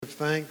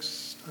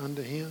thanks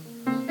unto him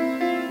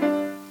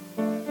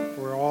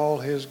for all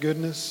his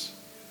goodness.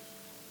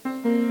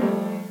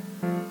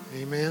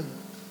 Amen.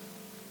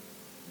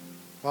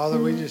 Father,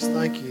 we just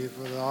thank you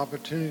for the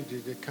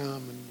opportunity to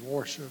come and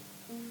worship.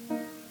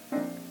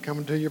 Come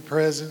into your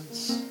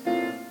presence.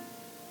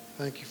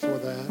 Thank you for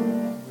that.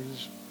 We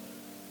just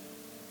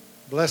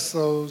bless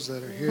those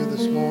that are here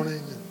this morning.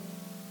 And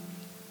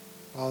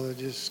Father,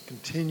 just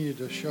continue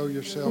to show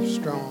yourself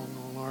strong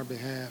on our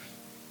behalf.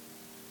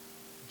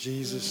 In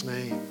Jesus'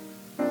 name.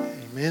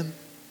 Amen.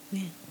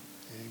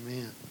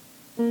 Amen.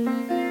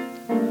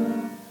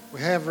 Amen.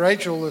 We have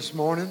Rachel this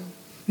morning.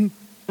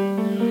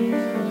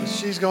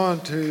 She's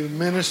going to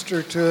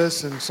minister to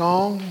us in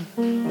song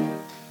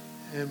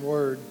and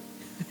word.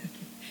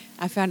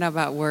 I found out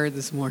about word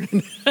this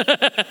morning.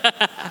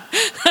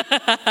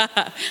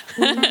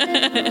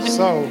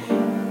 So,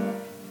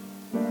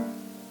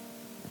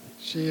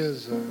 she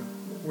is,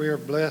 we are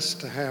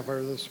blessed to have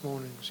her this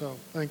morning. So,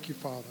 thank you,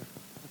 Father.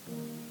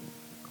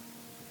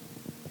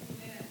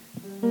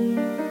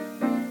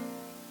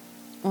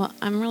 Well,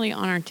 I'm really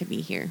honored to be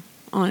here,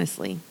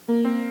 honestly.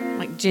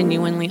 Like,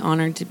 genuinely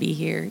honored to be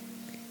here,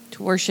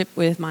 to worship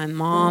with my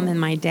mom and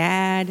my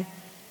dad.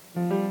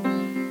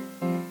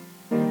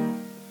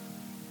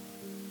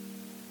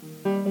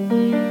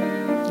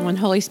 When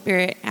Holy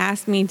Spirit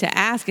asked me to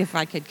ask if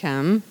I could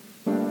come,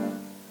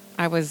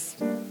 I was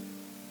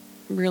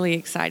really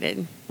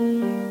excited.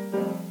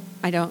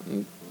 I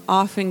don't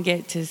often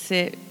get to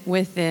sit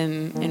with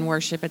them and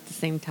worship at the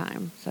same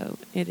time, so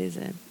it is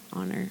an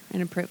honor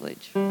and a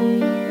privilege.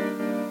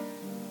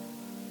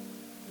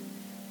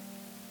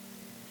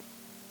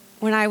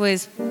 When I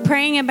was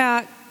praying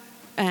about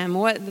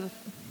what the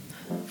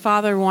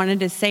Father wanted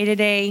to say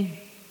today,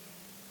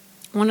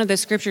 one of the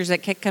scriptures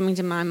that kept coming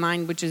to my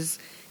mind, which is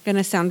going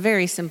to sound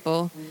very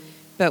simple,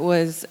 but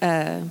was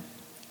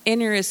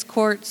enter his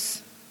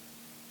courts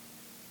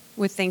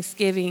with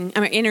thanksgiving.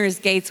 Enter his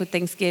gates with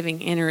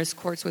thanksgiving, enter his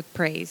courts with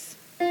praise.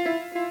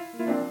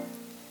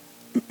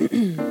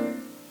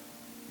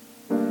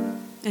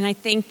 And I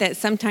think that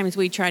sometimes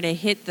we try to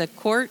hit the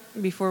court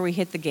before we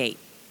hit the gate.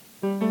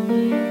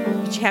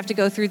 But you have to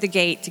go through the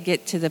gate to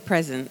get to the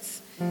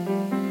presence.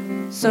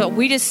 So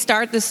we just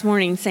start this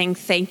morning saying,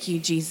 thank you,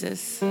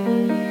 Jesus.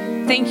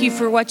 Thank you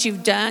for what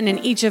you've done in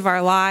each of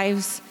our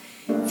lives.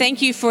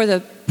 Thank you for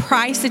the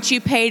price that you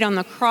paid on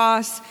the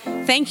cross.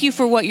 Thank you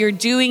for what you're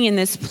doing in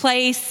this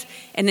place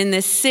and in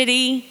this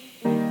city.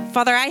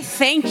 Father, I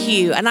thank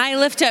you, and I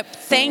lift up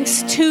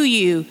thanks to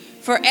you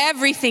for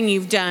everything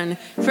you've done,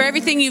 for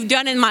everything you've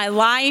done in my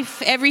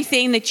life,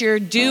 everything that you're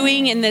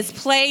doing in this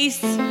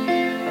place,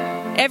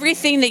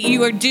 everything that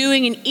you are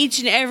doing in each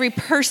and every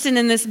person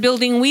in this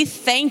building. We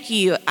thank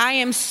you. I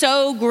am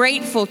so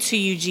grateful to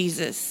you,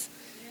 Jesus.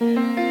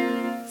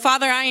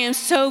 Father, I am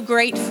so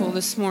grateful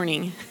this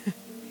morning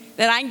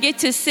that I get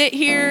to sit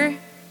here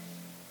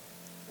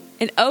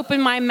and open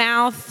my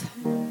mouth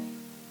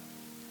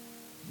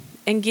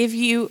and give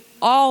you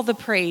all the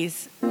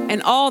praise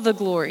and all the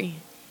glory.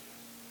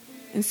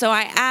 And so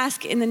I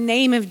ask in the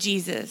name of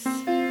Jesus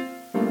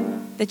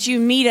that you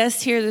meet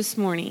us here this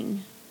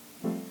morning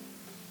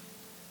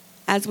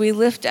as we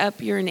lift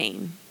up your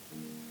name.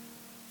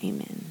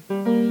 Amen.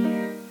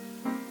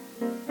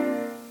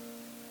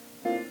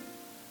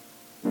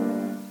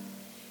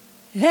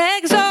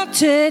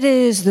 Exalted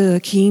is the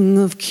King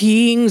of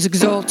Kings,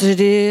 exalted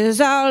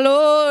is our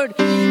Lord.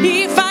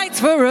 He fights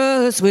for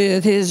us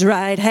with his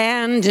right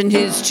hand and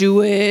his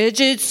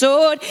two-edged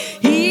sword.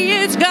 He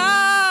is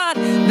God,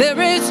 there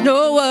is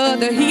no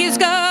other. He is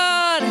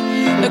God,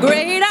 the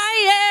great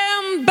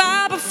I am.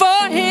 Bow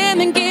before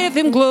him and give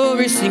him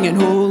glory, singing,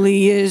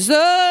 holy is the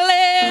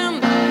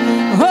Lamb,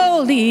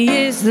 holy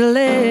is the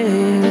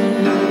Lamb.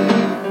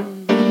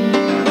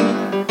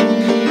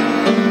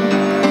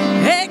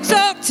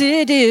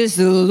 Exalted is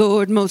the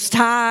Lord Most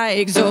High,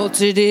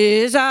 exalted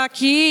is our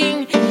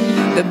King.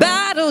 The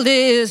battle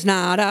is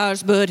not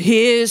ours but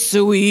his,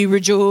 so we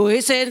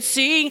rejoice and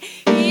sing.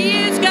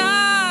 He is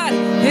God,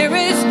 there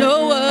is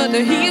no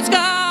other. He is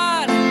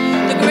God,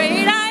 the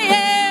great I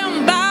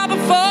am. Bow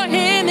before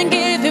him and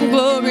give him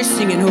glory,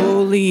 singing,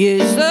 holy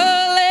is the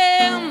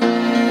Lamb,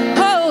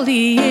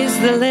 holy is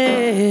the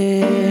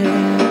Lamb.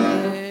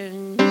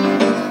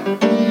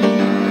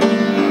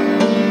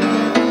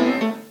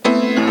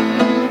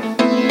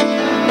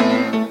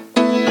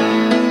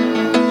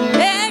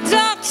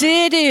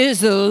 Exalted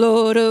is the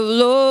Lord of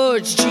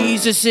Lords,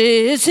 Jesus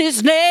is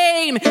his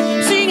name.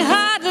 Sing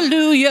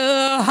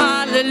hallelujah,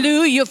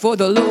 hallelujah, for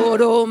the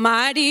Lord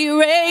Almighty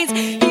reigns.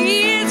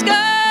 He is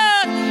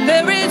God,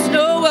 there is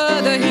no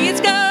other. He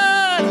is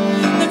God,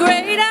 the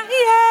great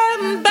I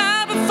am.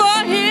 Bow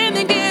before him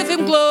and give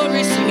him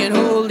glory, singing,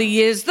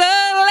 holy is the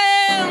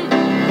Lamb,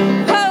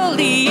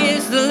 holy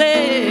is the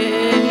Lamb.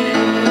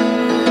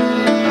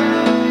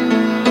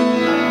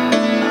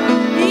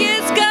 He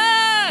is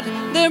God,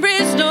 there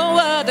is no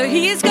other.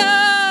 He is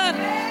God,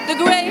 the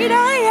great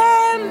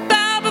I am.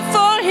 Bow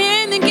before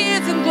him and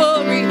give him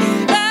glory.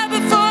 Bow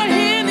before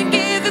him and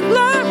give him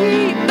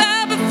glory.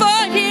 Bow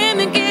before him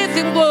and give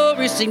him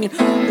glory. Sing singing,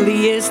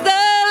 holy is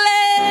the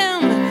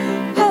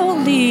Lamb,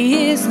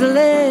 holy is the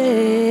Lamb.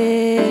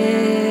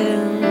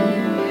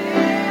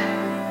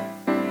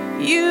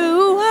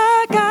 You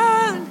are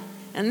God,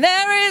 and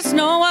there is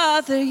no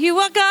other. You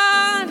are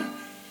God,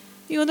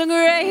 you're the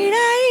great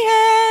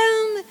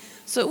I am.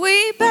 So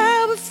we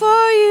bow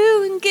before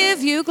you and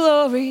give you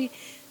glory,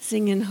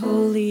 singing,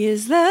 holy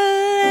is the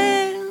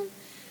Lamb,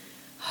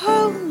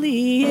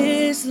 holy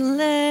is the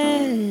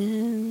Lamb.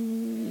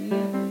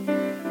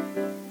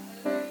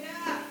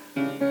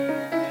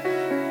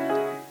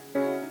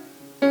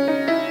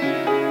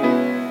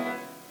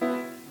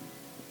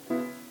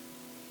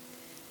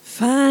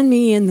 Find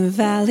me in the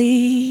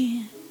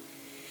valley,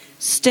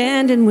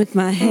 standing with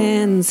my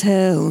hands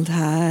held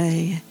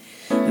high.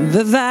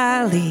 The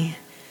valley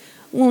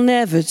will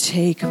never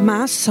take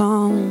my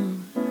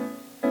song.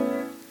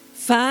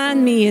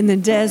 Find me in the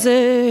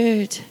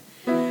desert,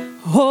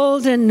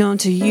 holding on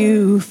to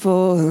you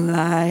for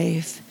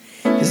life.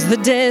 'Cause the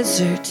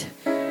desert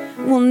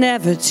will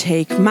never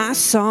take my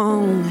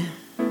song.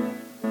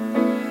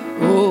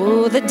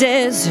 Oh, the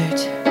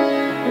desert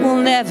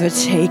will never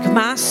take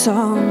my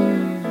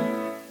song.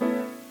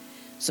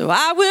 So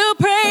I will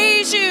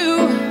praise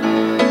you,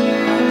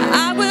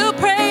 I will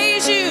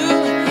praise you,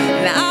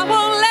 and I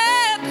won't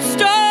let the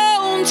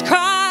stones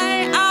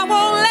cry, I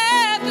won't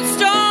let the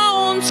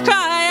stones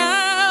cry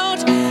out.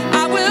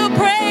 I will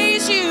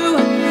praise you,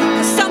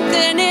 'cause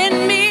something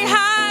in me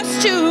has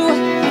to.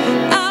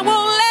 I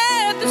won't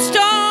let the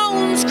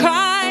stones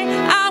cry,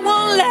 I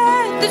won't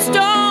let the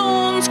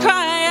stones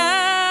cry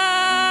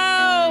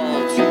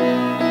out.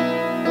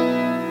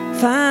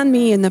 Find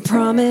me in the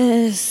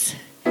promise,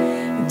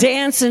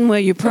 dancing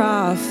where you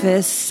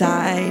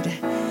prophesied,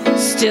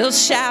 still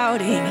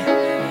shouting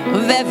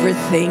of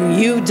everything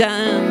you've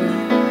done.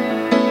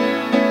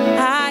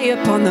 High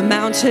up on the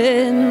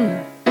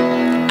mountain,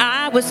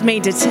 I was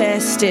made to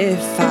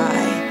testify.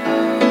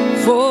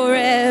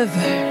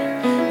 Forever,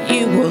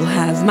 you will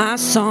have my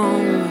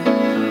song.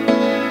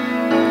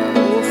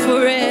 Oh,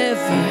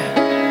 forever,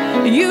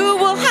 you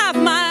will have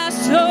my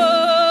song.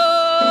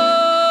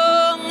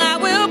 I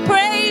will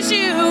praise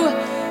you,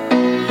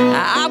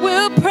 I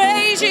will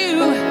praise you.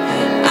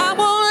 I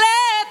won't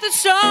let the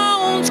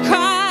stones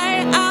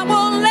cry, I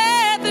won't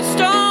let the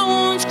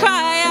stones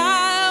cry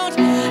out.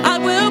 I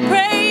will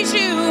praise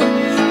you,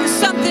 'cause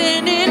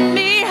something in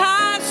me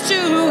has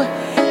to.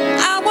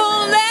 I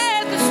won't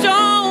let the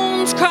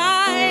stones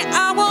cry,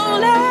 I won't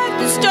let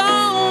the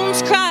stones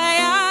cry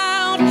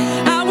out.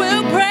 I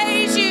will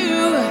praise you,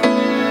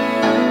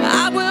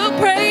 I will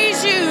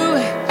praise you.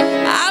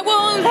 I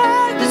won't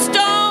let the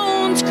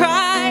stones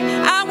cry,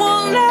 I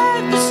won't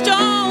let the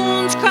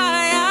stones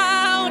cry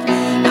out.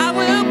 I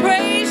will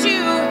praise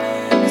you,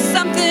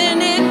 something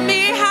in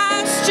me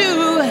has to.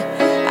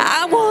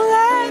 I won't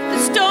let the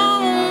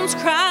stones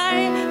cry,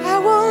 I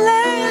won't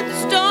let the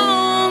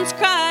stones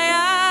cry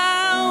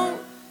out.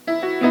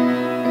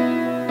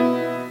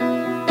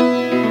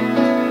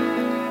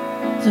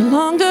 The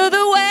longer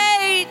the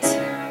wait,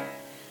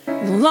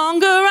 the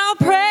longer I'll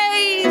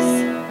praise.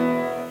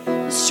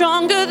 The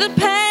stronger the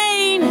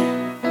pain,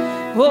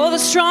 oh,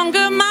 the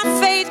stronger my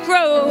faith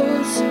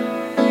grows.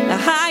 The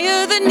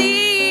higher the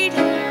need,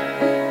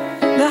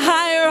 the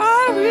higher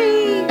I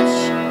reach.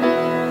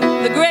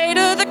 The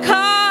greater the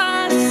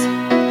cost,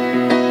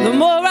 the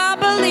more I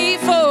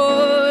believe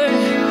for.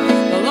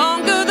 The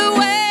longer the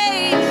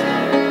wait,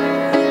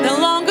 the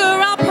longer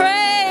I'll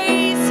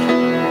praise.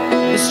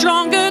 The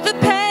stronger the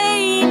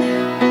pain,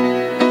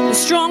 the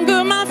stronger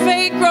my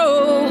faith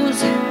grows.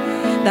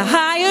 The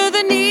higher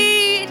the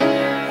need,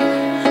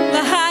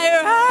 the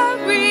higher I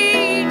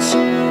reach.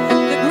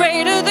 The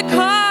greater the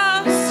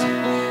cost,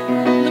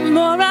 the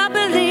more I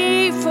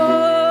believe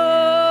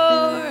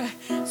for.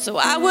 So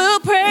I will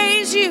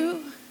praise you,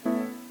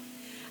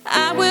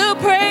 I will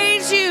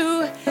praise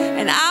you,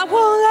 and I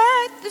won't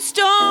let the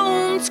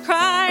stones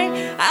cry,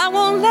 I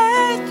won't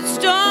let the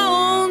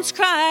stones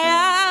cry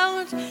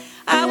out.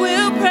 I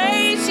will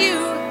praise you,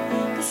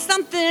 'cause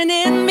something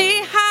in me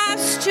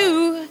has to.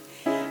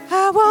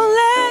 I won't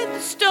let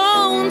the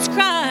stones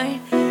cry.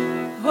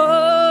 Oh,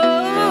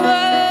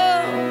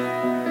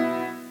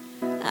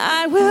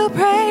 I will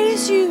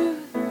praise you,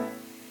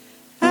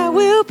 I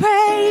will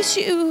praise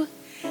you.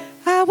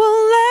 I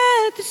won't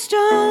let the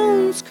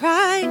stones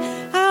cry,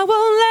 I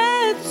won't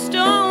let the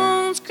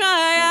stones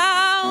cry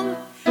out.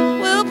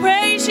 We'll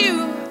praise you,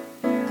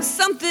 'cause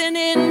something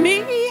in me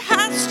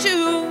has to.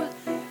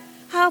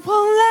 I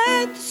won't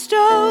let the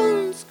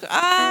stones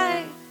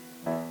cry.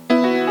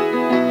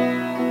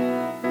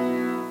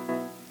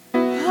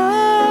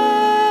 Oh.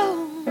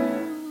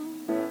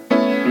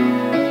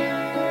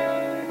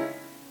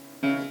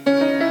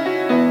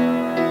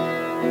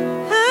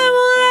 I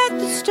won't let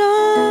the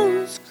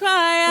stones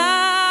cry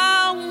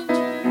out.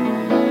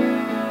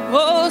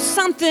 Oh,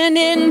 something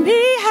in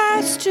me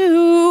has to.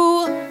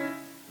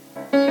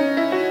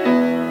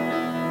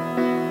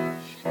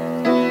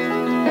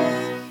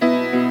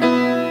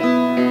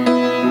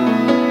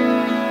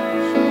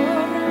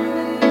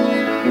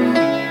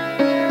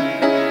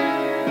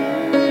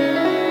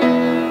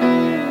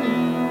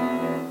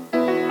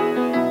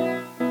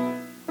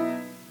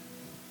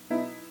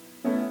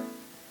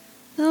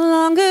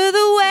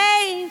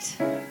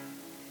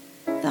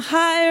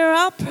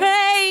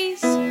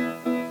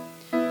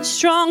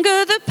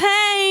 stronger the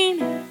pain,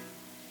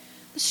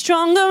 the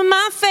stronger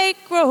my faith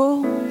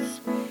grows,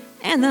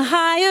 and the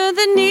higher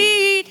the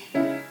need,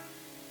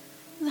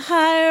 the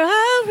higher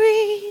I'll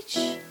reach,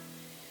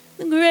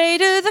 the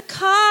greater the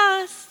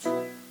cost,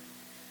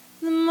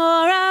 the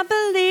more I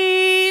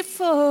believe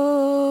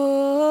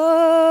for.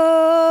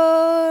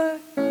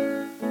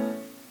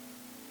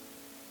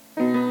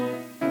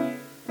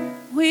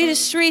 We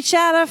just reach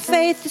out our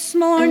faith this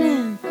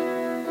morning.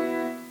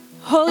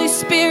 Holy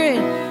Spirit,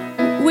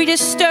 we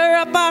just stir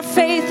up our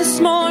faith this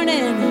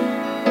morning.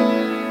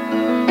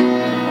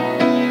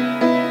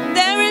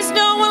 There is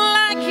no one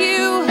like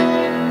you.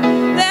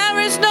 There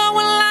is no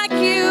one like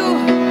you.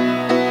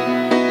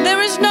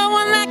 There is no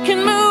one that can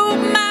move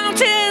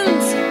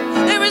mountains.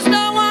 There is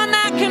no one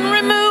that can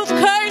remove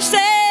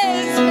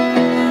curses.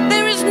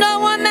 There is no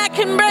one that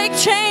can break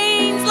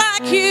chains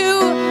like you.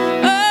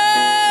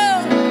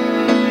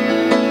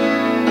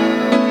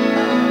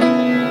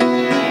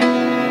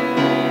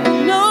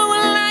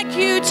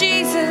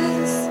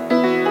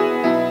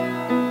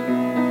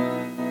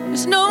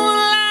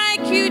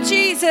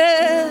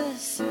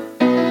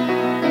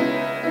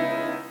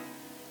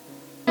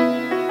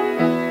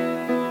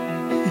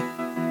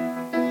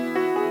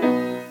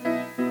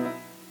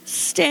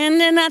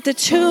 Standing at the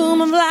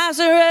tomb of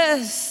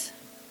Lazarus,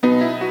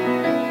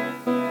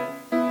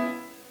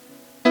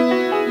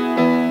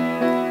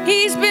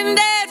 he's been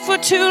dead for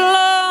too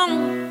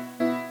long.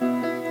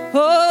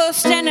 Oh,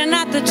 standing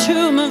at the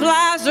tomb of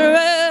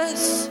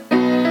Lazarus,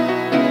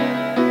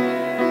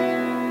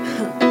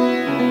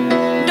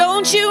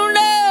 don't you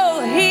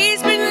know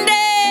he's been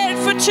dead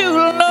for too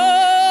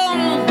long?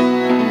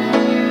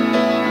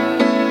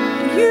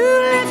 You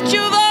lift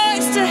your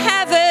voice to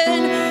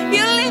heaven,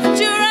 you lift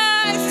your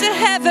eyes to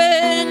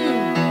heaven,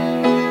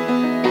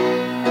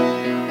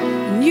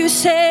 and you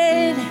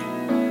said,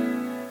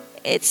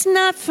 it's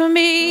not for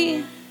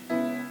me,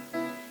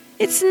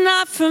 it's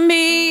not for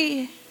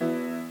me,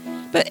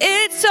 but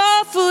it's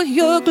all for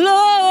your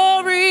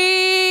glory.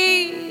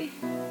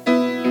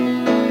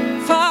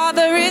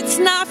 Father, it's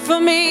not for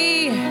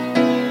me,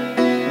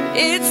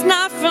 it's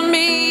not for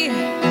me,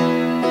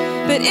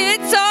 but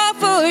it's all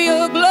for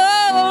your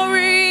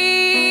glory.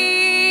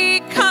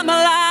 Come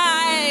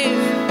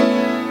alive,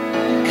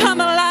 come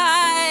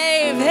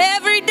alive.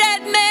 Every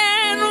dead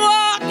man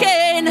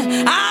walking,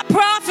 I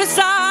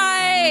prophesy,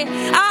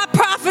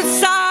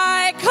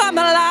 come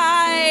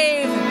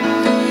alive.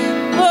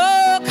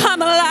 Oh,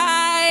 come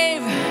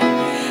alive.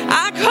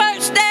 I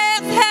curse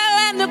death, hell,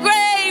 and the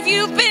grave.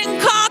 You've been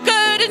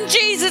conquered in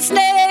Jesus'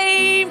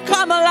 name.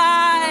 Come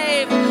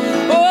alive.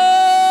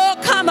 Oh,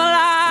 come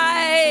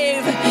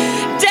alive.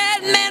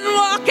 Dead men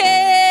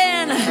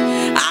walking,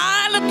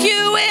 I look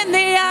you in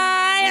the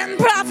eye and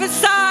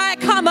prophesy.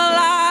 Come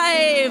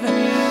alive.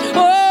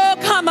 Oh,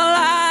 come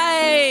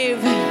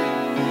alive.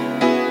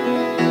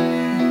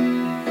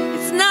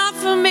 It's not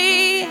for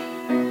me,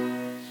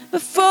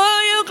 but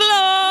for your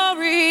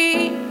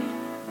glory.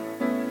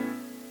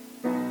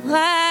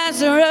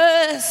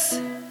 Lazarus,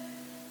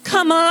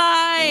 come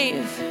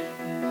alive.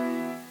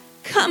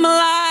 Come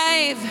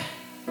alive.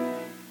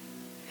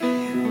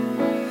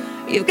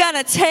 You've got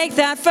to take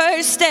that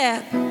first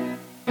step.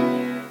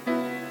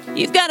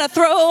 You've got to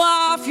throw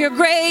off your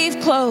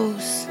grave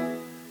clothes.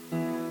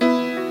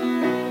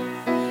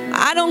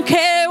 I don't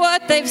care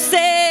what they've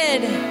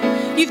said.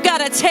 You've got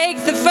to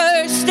take the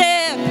first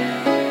step.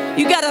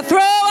 You've got to throw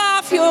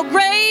off your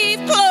grave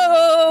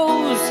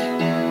clothes.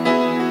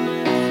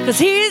 'Cause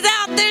he's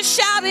out there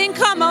shouting,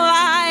 come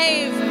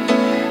alive.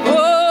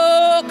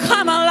 Oh,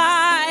 come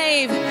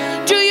alive.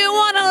 Do you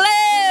want to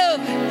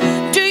live?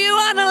 Do you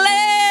want to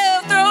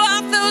live? Throw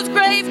off those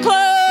grave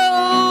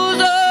clothes.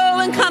 Oh,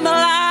 and come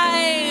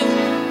alive.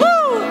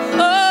 Woo!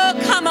 Oh,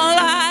 come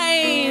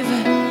alive.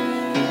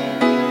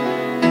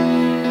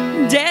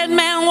 Dead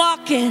man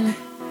walking,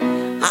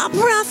 I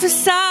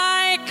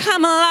prophesy,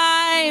 come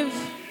alive.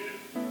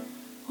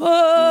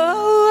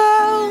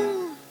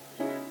 Oh,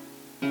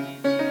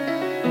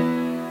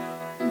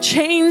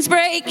 chains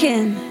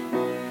breaking,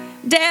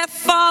 death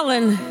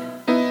falling.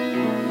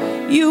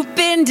 You've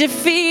been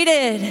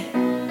defeated.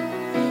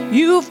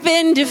 You've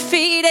been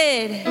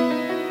defeated.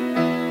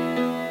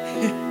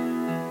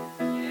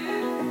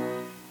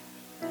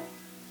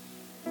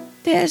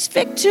 There's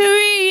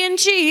victory in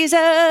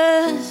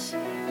Jesus.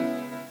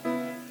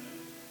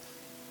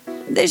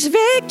 There's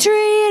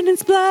victory in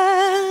his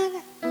blood.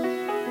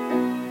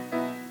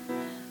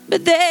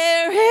 But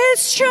there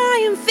is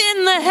triumph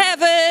in the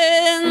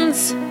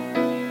heavens.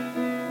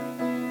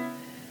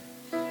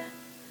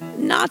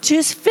 Not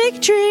just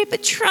victory,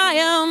 but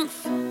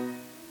triumph.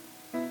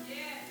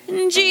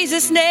 In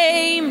Jesus'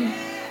 name.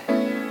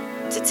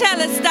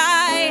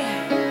 Tetelestai.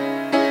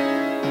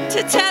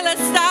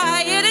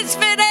 Tetelestai. It is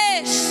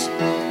finished.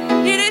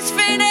 It is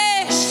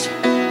finished.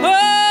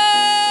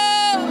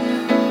 Oh,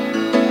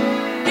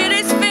 it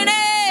is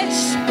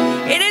finished.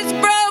 It is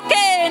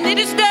broken. It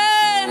is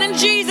done in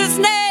Jesus'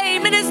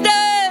 name. It is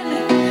done.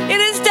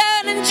 It is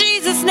done in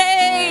Jesus'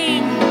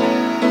 name.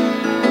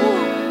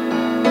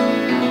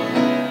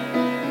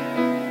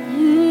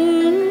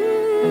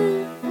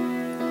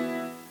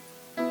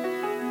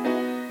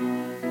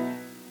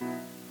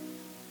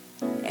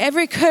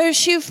 Every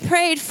curse you've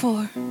prayed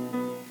for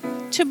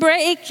to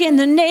break in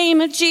the name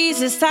of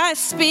Jesus, I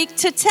speak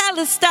to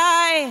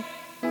Telestai.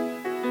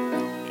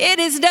 It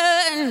is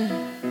done.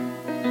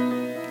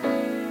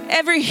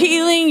 Every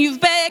healing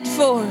you've begged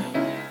for,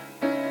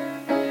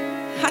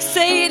 I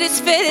say it is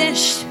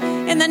finished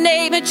in the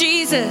name of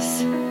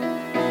Jesus.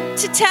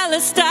 To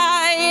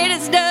Telestai, it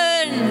is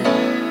done.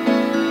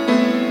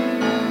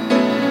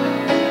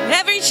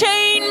 Every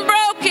chain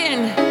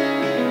broken,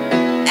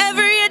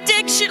 every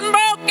addiction broken.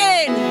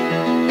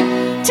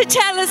 To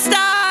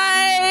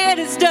Telestai, it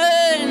is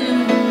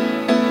done.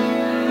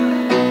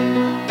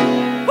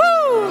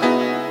 Woo!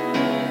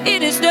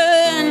 It is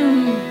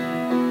done.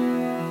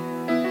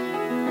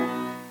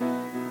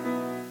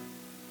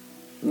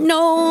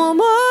 No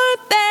more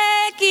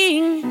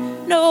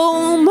begging,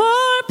 no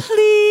more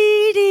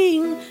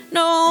pleading,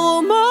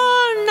 no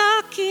more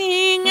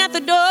knocking at the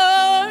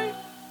door.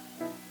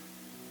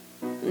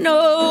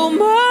 No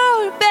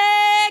more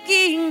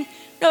begging,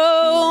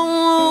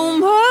 no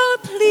more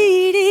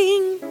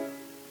pleading.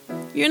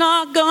 You're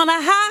not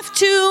gonna have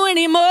to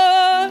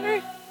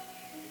anymore.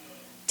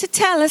 To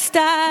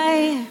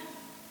Telestai,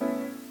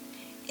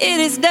 it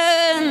is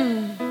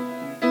done.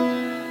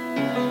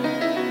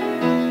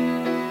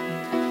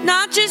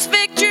 Not just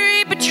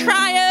victory, but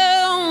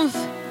triumph.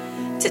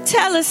 To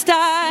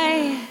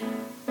Telestai,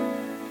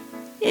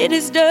 it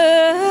is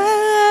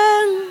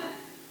done.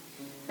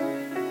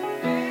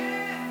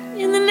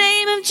 In the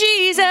name of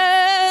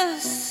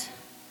Jesus,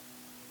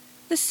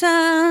 the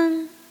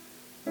Son.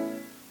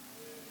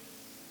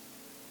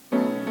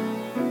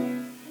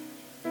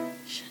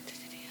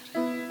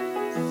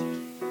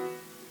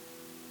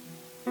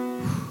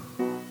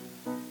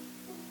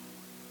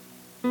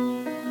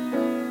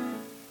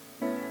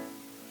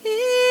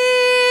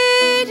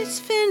 It is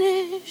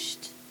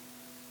finished.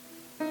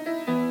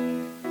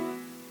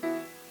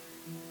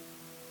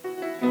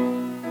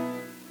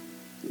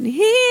 And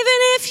even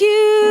if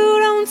you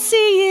don't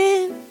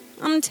see it,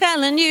 I'm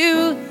telling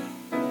you,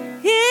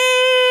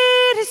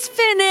 it is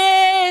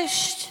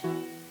finished.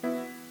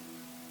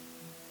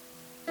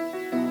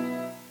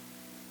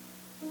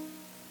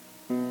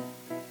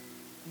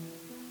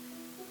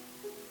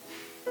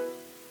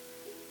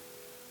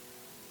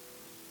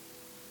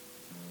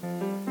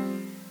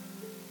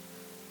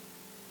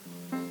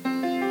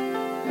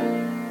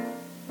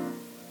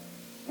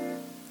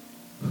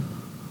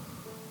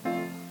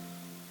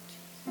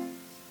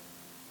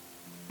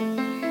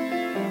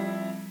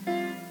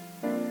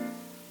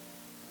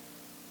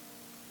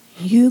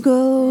 You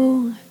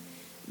go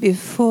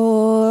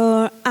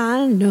before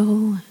I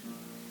know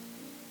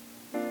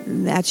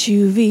that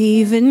you've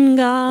even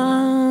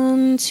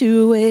gone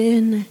to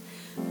win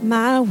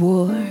my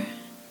war.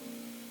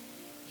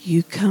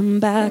 You come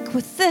back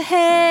with the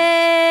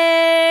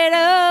head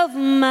of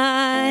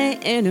my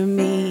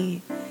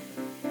enemy.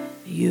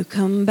 You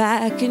come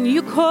back and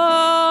you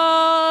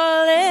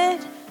call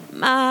it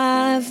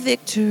my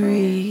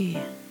victory.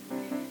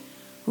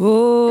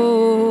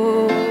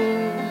 Oh,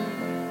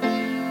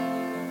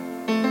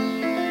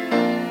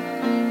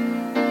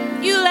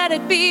 let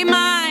it be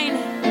mine.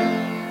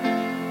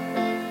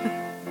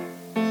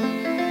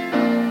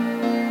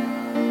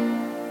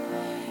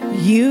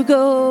 You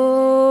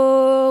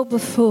go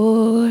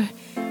before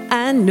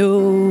I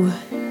know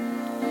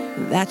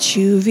that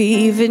you've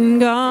even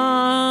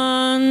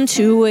gone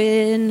to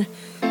win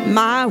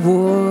my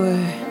war.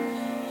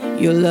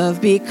 Your love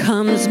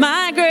becomes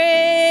my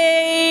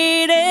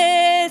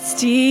greatest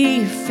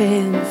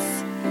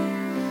defense.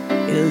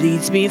 It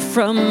leads me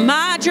from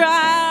my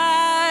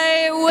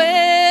dry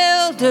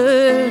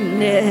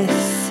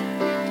wilderness,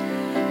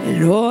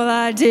 and all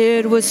I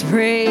did was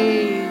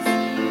praise.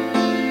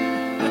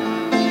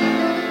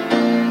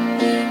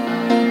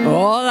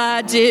 All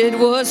I did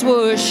was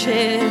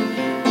worship.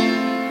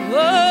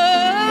 Oh,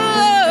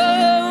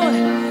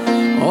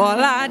 all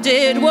I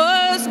did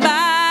was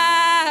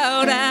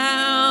bow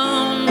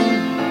down.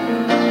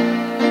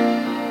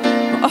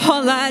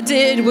 All I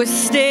did was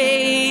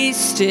stay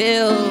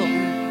still.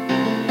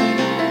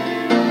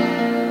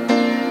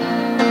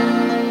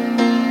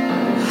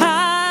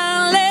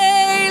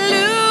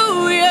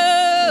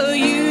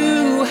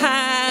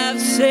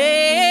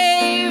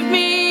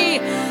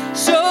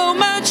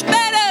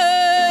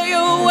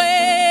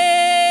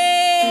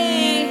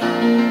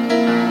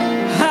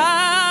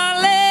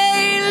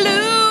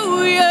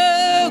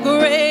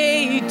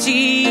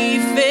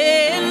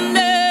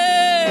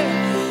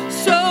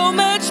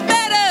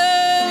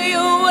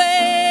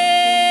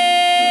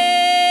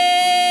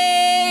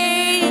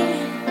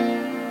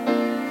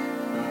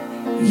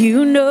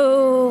 You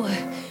know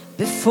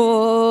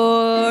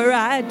before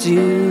I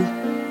do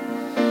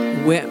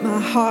where my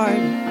heart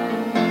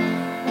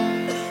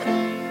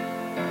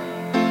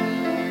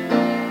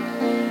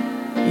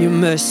your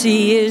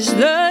mercy is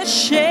the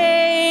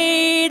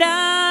shade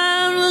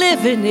I'm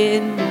living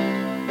in.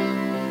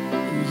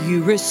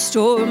 You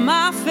restore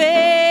my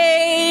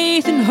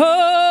faith and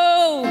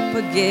hope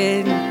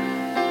again.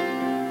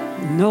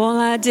 And all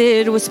I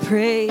did was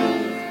pray.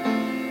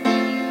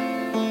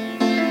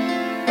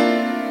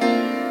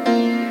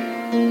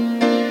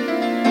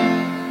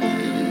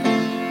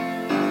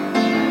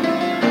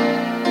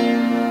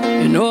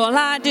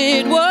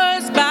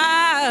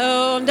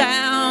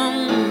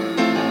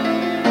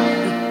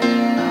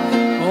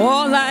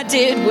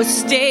 did was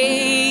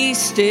stay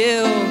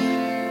still.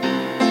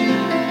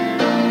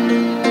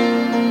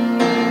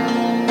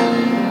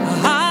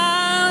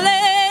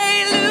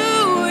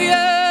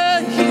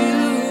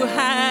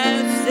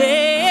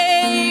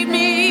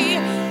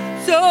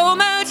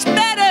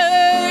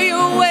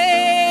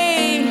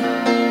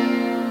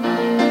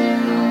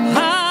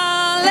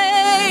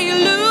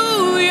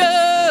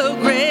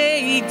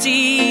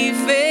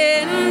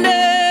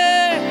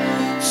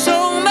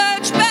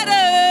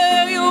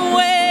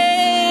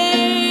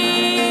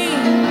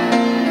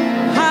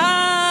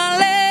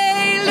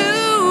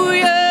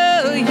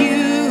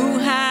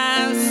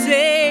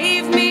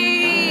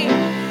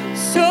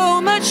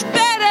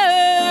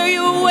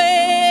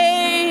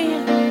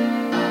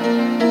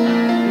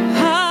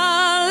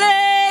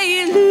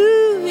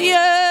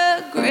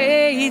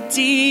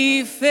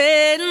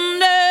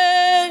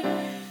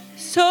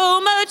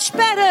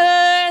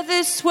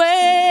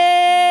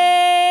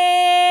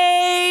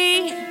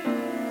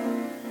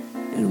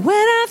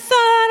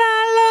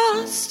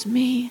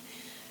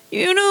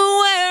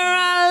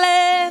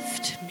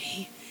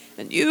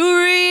 You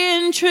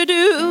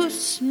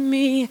reintroduced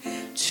me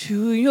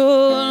to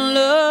your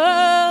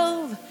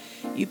love.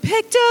 You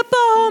picked up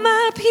all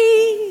my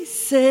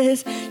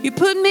pieces. You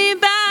put me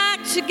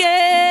back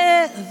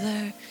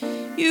together.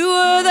 You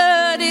were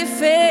the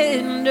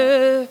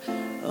defender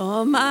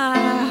of my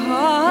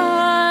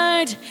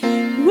heart.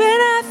 When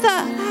I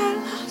thought I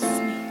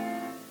lost me,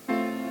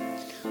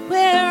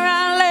 where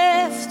I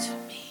left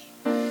me,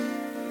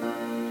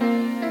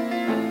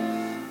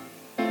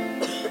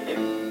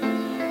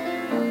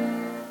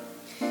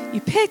 you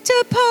picked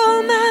up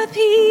all my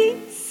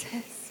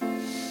pieces.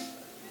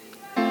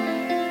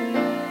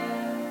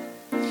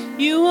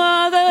 You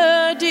are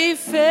the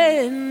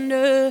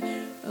defender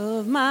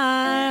of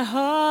my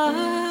heart.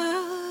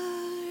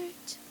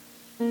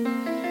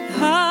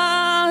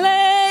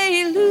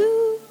 Hallelujah,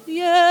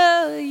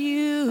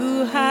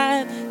 you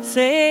have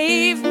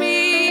saved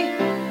me.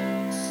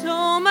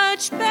 So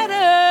much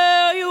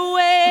better your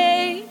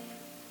way.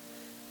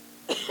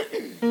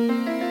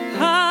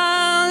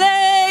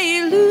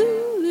 Hallelujah,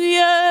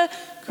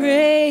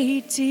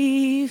 great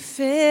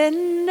defender.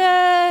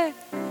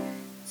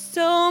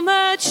 So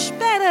much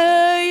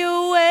better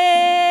your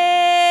way.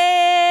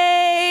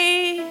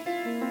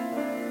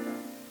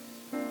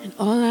 And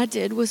all I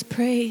did was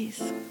praise.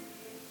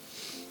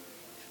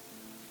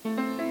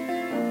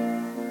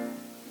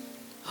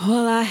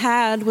 All I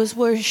had was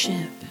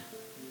worship.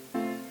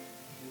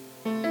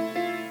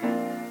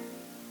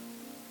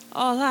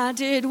 All I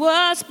did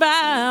was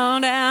bow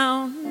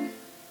down.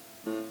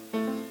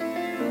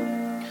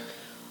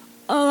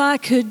 All I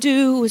could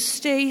do was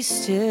stay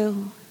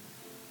still.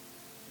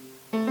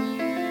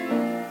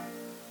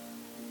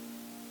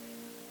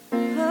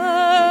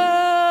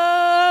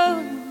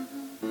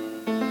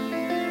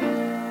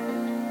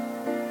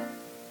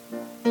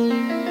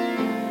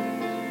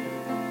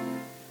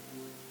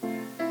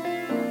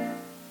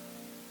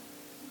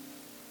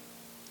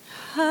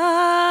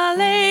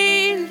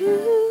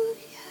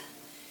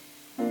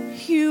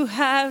 You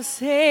have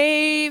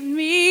saved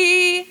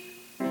me.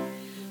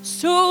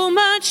 So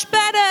much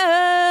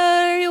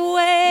better your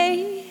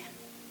way.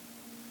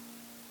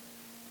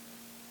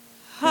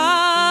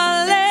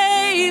 Hallelujah,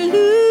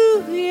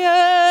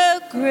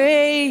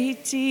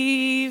 great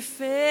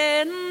defender.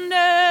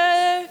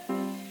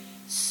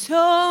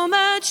 So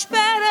much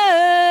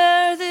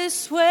better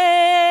this way.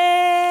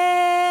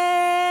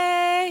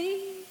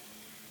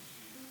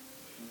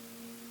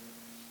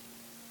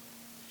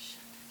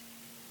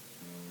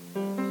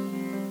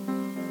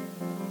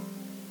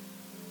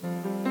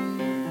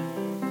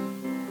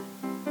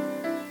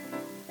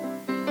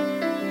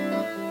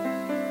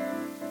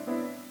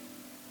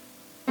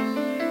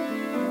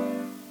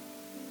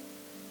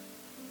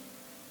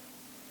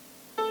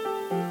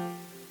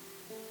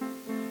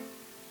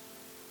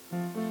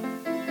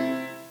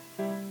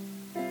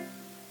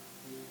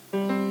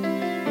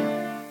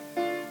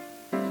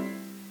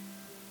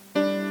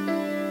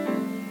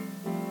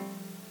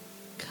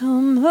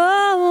 Come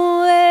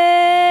away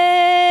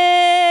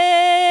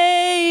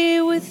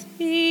with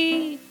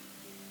me.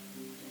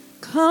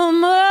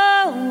 Come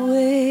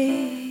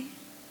away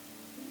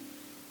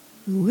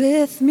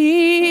with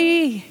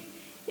me.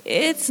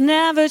 It's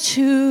never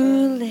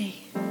too late.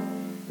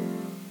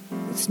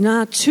 It's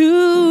not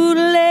too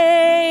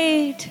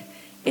late.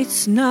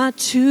 It's not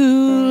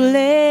too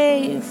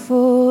late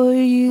for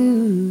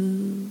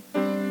you.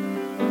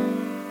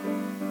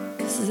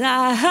 'Cause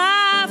I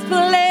have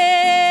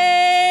plans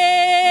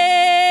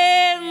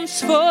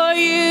for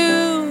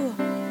you.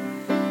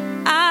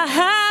 I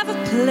have a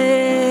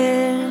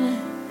plan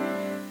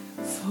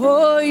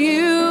for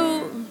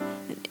you.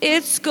 And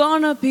it's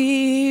gonna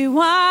be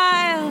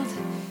wild.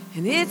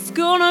 And it's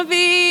gonna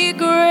be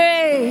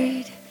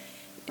great.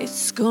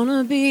 It's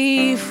gonna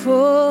be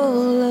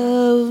full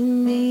of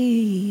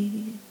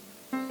me.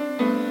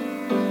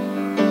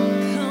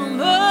 Come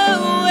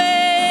away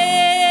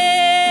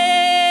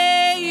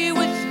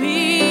with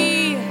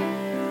me.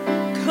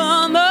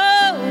 Come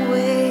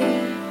away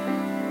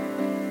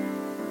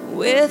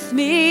with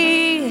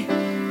me.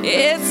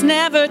 It's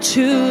never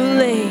too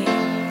late.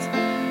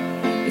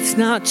 It's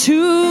not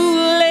too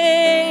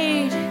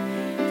late.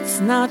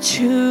 It's not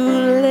too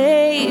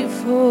late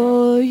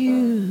for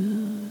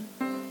you.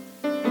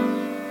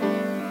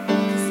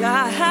 'Cause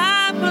I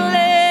have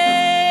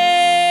plans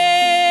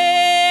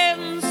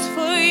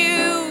for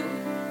you.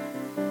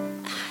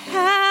 I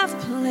have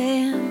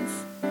plans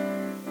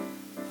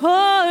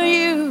for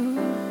you.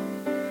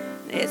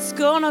 It's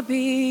gonna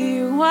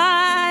be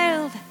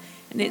wild,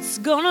 and it's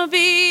gonna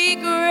be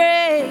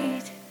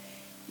great.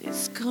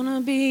 It's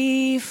gonna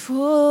be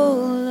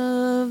full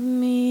of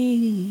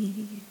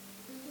me.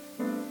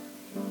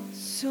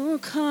 So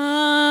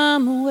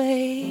come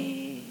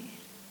away.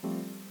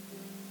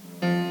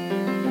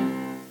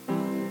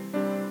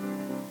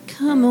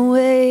 Come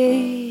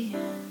away.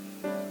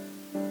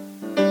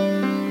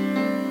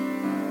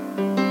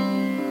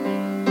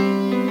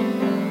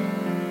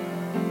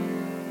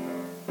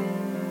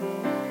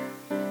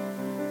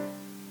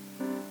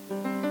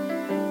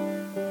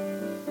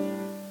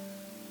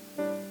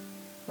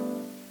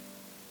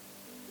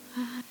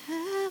 I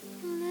have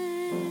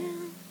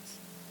plans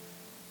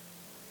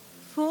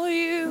for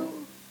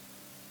you.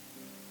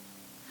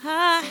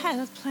 I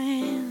have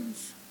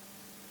plans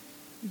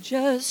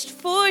just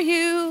for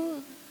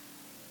you.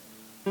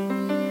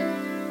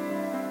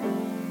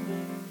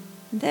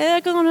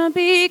 They're gonna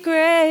be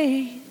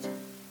great.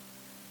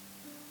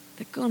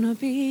 They're gonna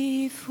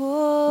be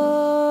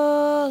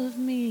full of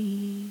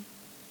me.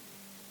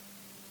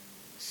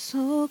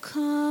 So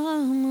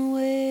come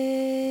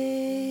away.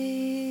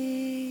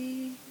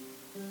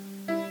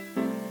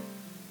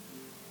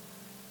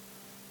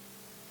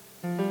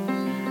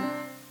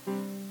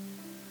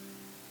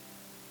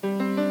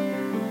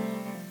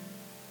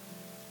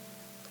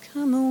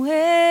 Come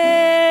away.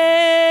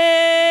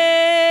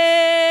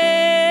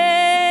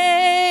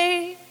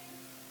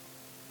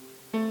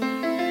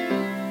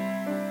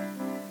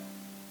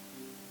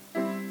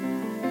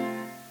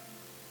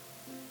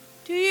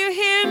 Do you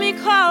hear me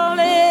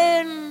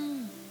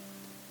calling?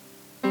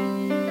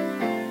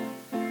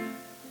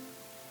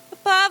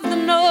 Above the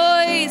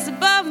noise,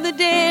 above the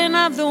din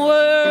of the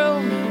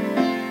world.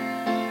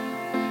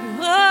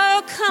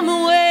 Oh, come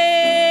away.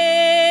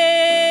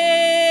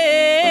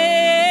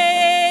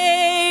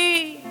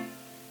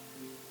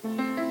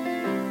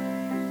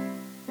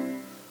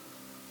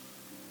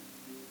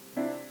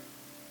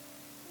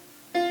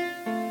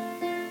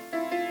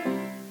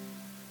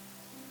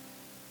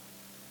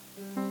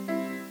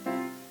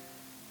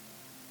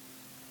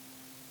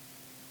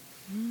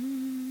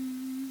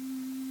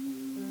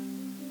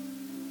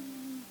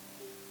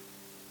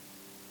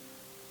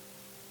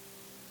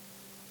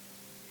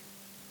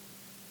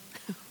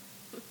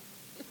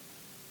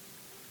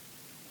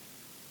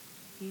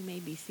 You may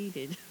be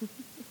seated.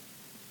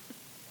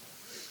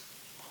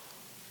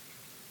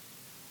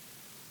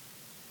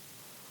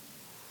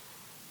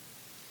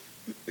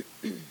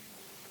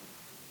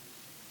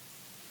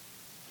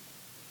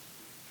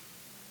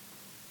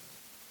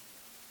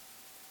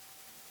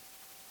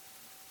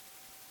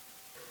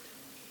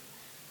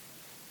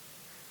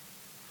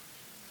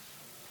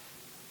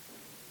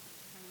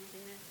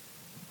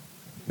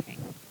 Okay.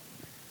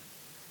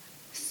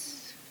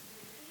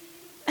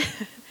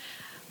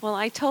 Well,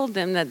 I told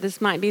them that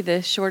this might be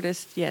the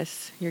shortest.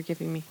 Yes, you're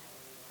giving me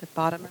the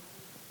bottom.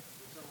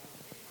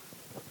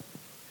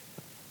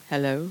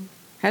 Hello.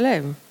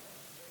 Hello.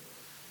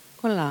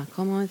 Hola,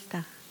 ¿cómo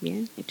está?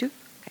 Bien? ¿Y tú?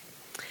 Okay.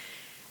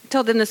 I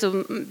told them this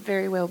will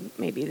very well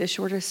maybe the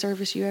shortest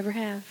service you ever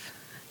have,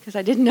 because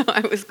I didn't know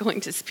I was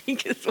going to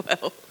speak as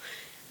well.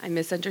 I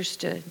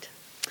misunderstood.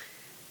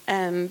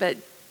 But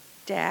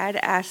Dad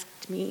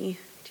asked me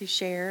to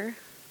share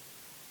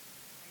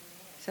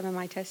some of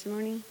my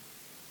testimony,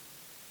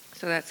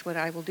 so that's what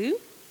I will do.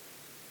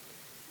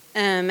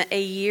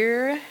 A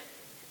year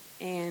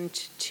and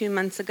 2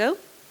 months ago,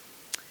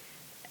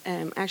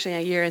 actually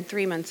a year and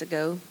 3 months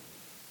ago,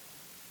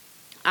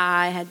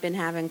 I had been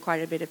having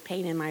quite a bit of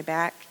pain in my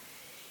back,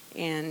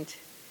 and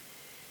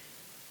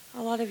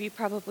a lot of you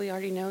probably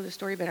already know the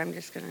story, but I'm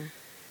just going to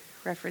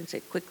reference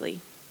it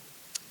quickly.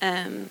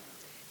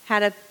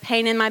 Had a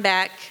pain in my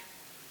back,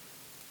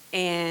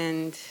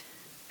 and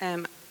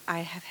I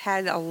have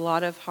had a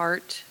lot of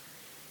heart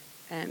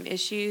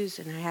issues,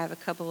 and I have a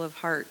couple of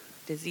heart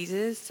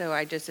diseases, so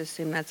I just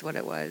assumed that's what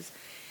it was.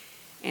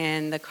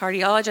 And the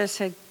cardiologist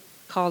had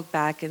called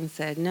back and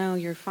said, no,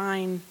 you're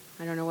fine.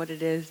 I don't know what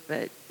it is,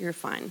 but you're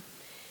fine.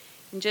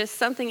 And just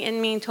something in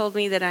me told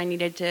me that I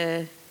needed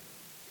to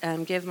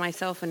give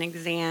myself an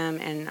exam,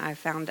 and I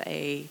found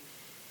a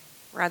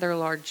rather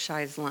large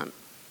size lump.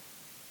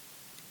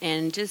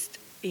 And just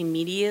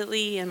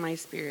immediately in my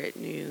spirit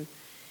knew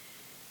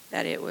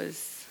that it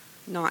was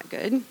not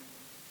good.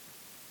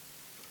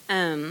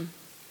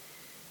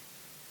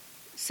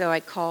 So I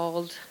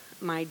called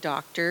my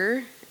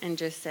doctor and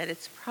just said,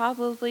 it's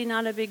probably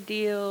not a big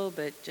deal,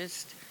 but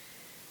just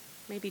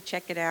maybe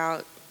check it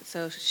out.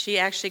 So she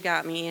actually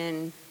got me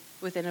in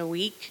within a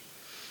week.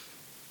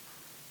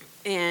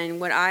 And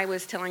what I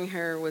was telling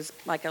her was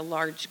like a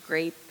large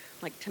grape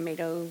like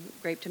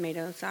grape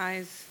tomato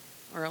size,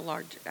 or a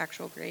large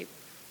actual grape.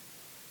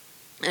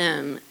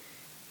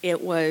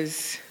 It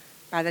was,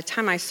 by the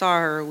time I saw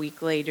her a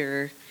week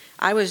later,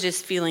 I was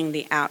just feeling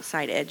the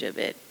outside edge of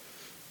it.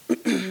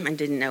 I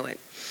didn't know it.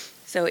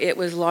 So it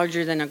was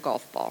larger than a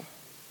golf ball.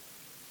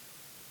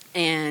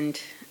 And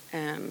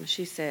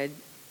she said,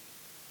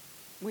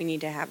 we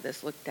need to have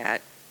this looked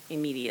at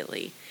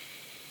immediately.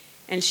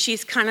 And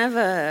she's kind of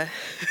a,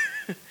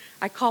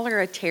 I call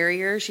her a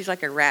terrier. She's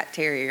like a rat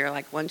terrier.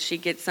 Like once she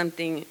gets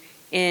something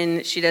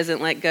in, she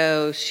doesn't let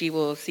go. She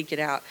will seek it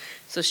out.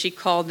 So she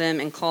called them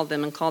and called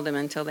them and called them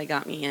until they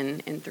got me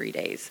in 3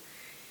 days.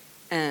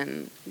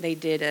 They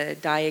did a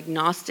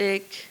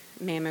diagnostic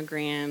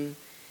mammogram,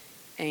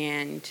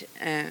 and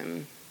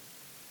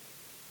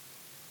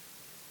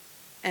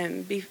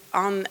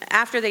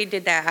after they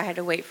did that, I had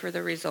to wait for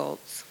the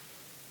results.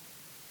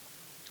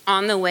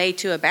 On the way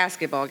to a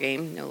basketball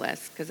game, no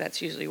less, because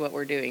that's usually what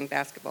we're doing,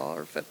 basketball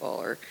or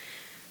football or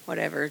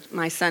whatever.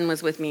 My son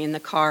was with me in the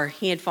car.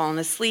 He had fallen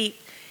asleep.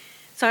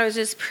 So I was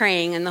just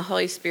praying, and the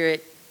Holy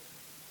Spirit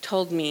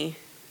told me,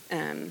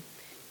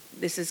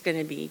 this is going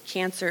to be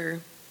cancer.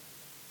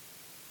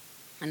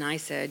 And I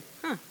said,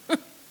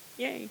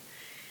 yay.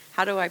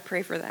 How do I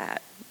pray for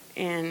that?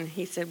 And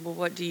he said, well,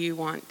 what do you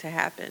want to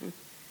happen?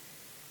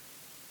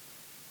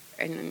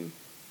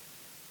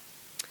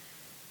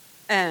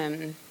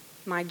 And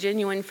my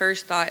genuine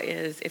first thought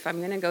is, if I'm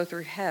going to go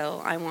through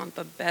hell, I want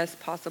the best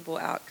possible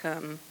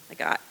outcome.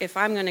 If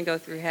I'm going to go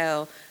through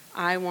hell,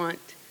 I want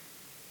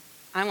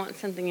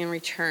something in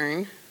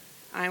return.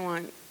 I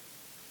want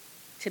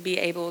to be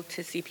able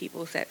to see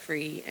people set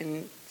free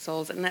and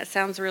souls. And that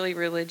sounds really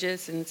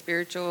religious and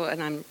spiritual,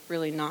 and I'm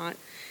really not.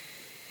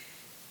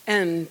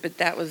 But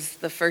that was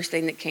the first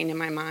thing that came to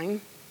my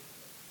mind.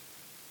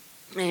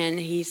 And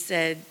he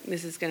said,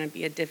 this is going to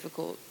be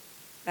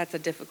that's a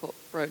difficult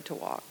road to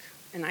walk.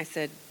 And I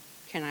said,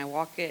 can I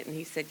walk it? And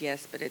he said,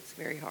 yes, but it's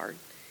very hard.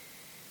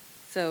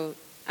 So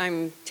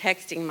I'm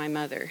texting my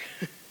mother,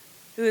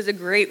 who is a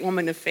great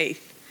woman of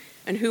faith,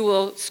 and who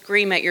will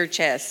scream at your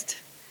chest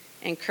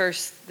and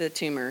curse the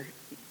tumor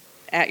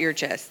at your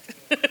chest,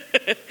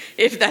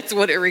 if that's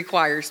what it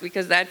requires,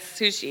 because that's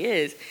who she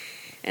is.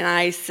 And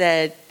I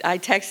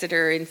texted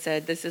her and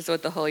said, this is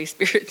what the Holy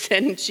Spirit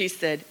said. And she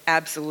said,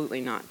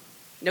 absolutely not.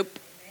 Nope.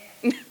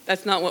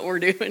 That's not what we're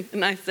doing.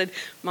 And I said,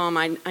 Mom,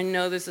 I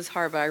know this is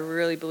hard, but I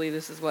really believe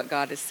this is what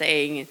God is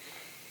saying. And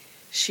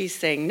she's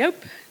saying, nope.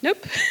 No.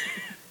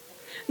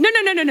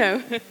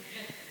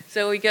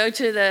 So we go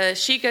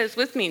she goes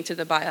with me to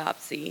the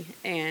biopsy.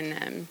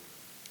 And,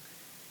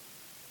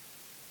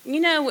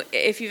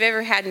 if you've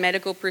ever had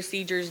medical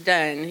procedures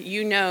done,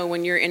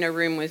 when you're in a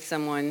room with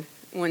someone,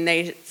 when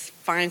they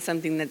find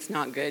something that's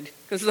not good,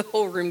 because the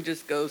whole room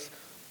just goes,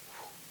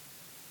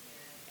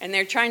 and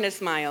they're trying to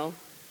smile.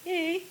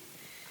 Yay.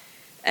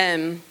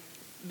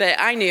 But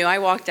I knew. I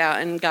walked out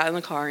and got in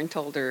the car and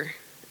told her,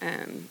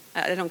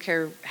 I don't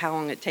care how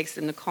long it takes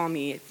them to call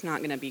me, it's not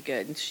going to be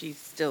good. And she's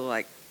still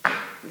like,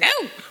 no.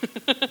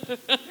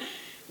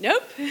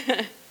 Nope.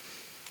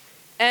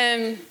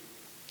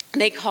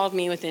 They called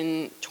me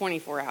within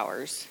 24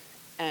 hours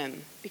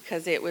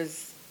because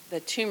the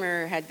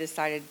tumor had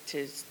decided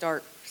to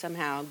start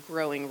somehow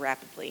growing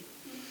rapidly.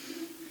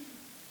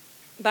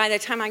 By the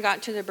time I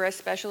got to the breast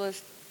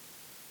specialist,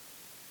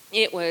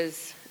 it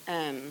was,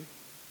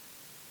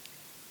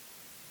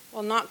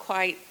 not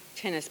quite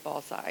tennis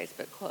ball size,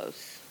 but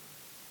close.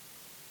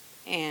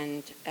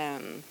 And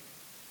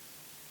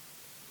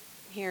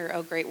here,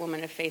 oh great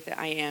woman of faith that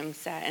I am,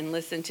 sat and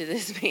listened to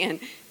this man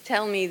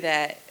tell me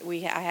that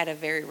I had a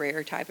very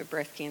rare type of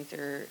breast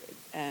cancer.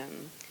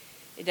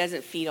 It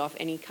doesn't feed off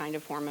any kind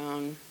of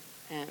hormone.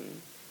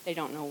 They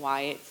don't know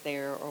why it's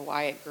there or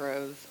why it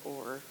grows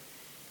or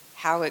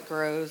how it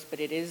grows, but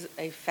it is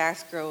a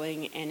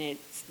fast-growing, and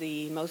it's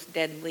the most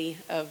deadly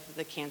of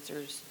the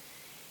cancers.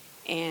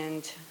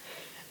 And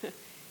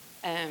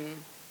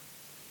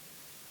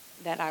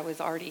that I was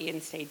already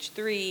in stage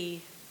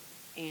 3,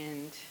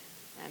 and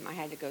I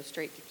had to go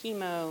straight to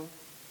chemo.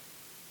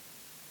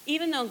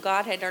 Even though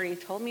God had already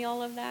told me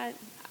all of that,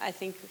 I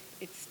think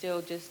it's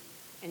still just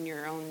in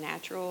your own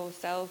natural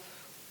self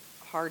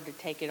hard to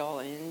take it all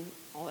in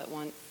all at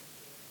once.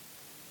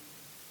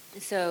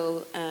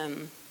 So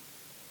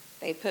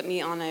they put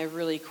me on a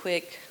really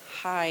quick,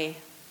 high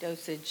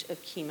dosage of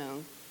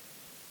chemo.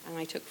 And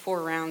I took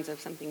 4 rounds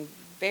of something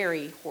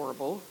very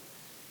horrible,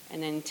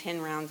 and then 10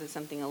 rounds of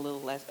something a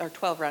little less, or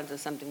 12 rounds of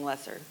something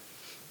lesser.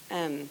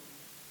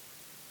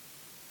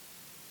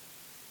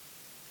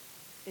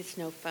 It's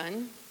no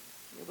fun.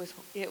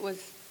 It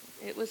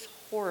was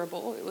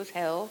horrible. It was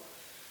hell.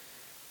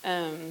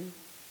 And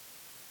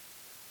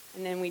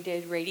then we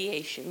did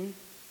radiation.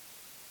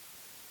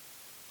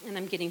 And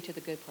I'm getting to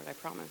the good part, I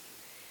promise.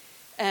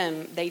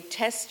 They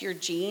test your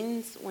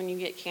genes when you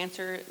get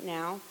cancer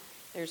now.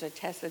 There's a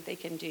test that they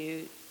can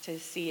do to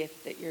see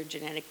if that you're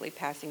genetically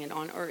passing it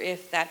on, or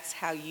if that's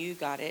how you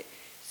got it.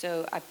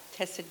 So I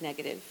tested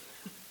negative.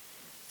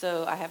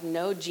 So I have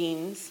no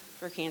genes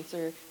for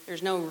cancer.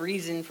 There's no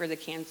reason for the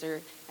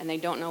cancer, and they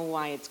don't know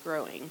why it's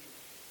growing.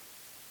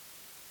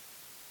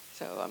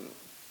 So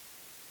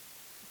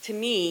to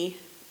me,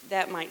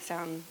 that might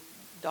sound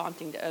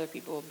daunting to other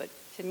people, but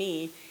to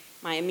me,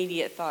 my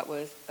immediate thought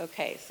was,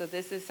 okay, so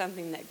this is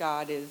something that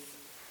God is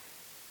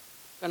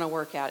going to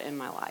work out in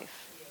my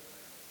life.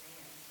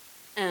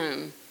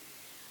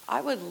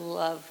 I would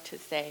love to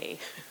say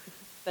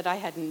that I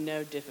had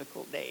no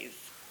difficult days,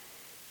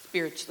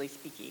 spiritually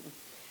speaking.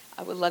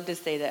 I would love to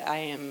say that I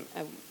am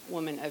a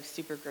woman of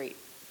super great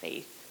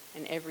faith,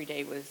 and every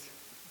day was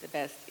the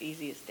best,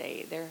 easiest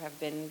day. There have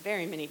been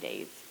very many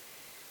days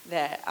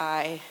that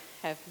I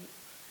have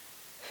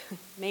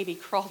maybe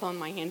crawled on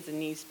my hands and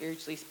knees,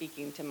 spiritually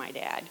speaking, to my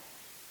dad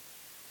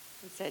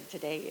and said,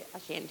 today, I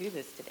can't do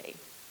this today.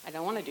 I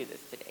don't want to do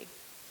this today.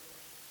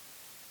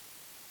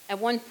 At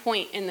one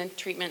point in the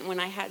treatment, when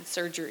I had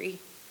surgery,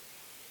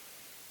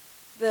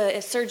 the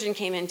surgeon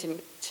came in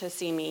to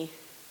see me.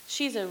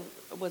 She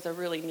was a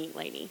really neat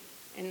lady.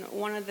 And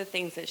one of the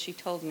things that she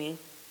told me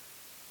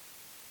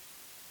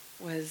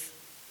was,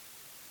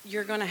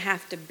 you're going to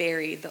have to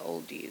bury the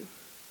old you.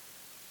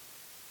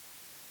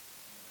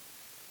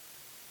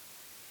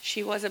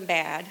 She wasn't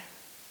bad,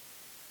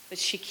 but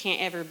she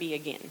can't ever be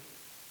again.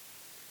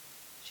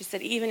 She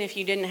said, even if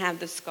you didn't have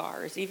the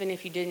scars, even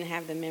if you didn't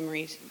have the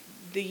memories,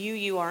 the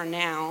you are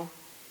now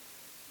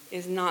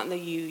is not the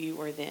you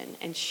were then,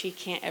 and she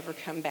can't ever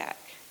come back.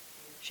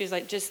 She's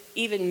like, just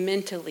even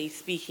mentally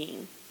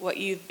speaking, what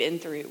you've been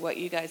through, what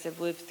you guys have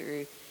lived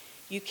through,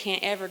 you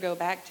can't ever go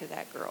back to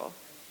that girl.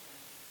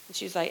 And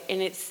she's like,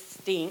 and it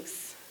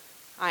stinks.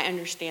 I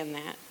understand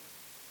that.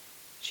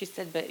 She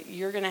said, but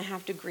you're going to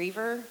have to grieve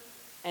her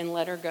and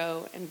let her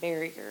go and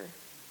bury her.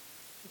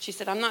 And she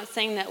said, I'm not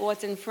saying that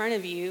what's in front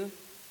of you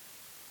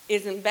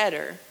isn't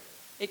better.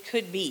 It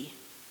could be.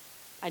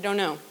 I don't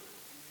know.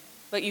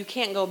 But you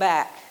can't go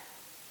back.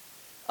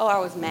 Oh, I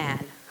was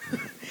mad.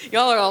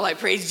 Y'all are all like,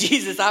 praise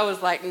Jesus. I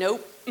was like,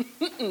 nope.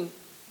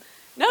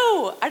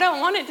 No, I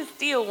don't want it to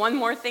steal one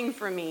more thing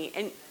from me.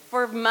 And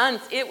for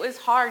months, it was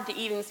hard to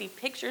even see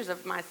pictures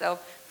of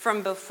myself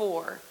from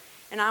before.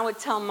 And I would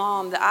tell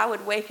Mom that I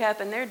would wake up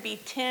and there'd be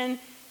 10,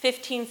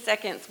 15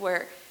 seconds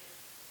where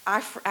I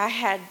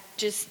had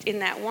just in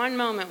that one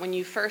moment when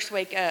you first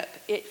wake up,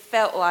 it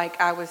felt like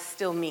I was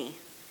still me.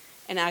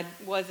 And I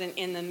wasn't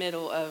in the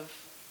middle of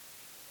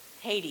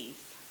Hades.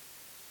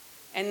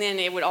 And then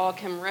it would all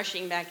come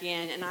rushing back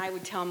in, and I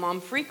would tell Mom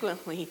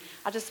frequently,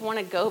 I just want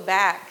to go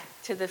back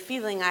to the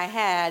feeling I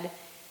had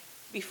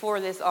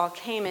before this all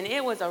came. And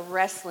it was a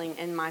wrestling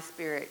in my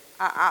spirit.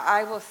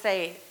 I will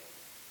say,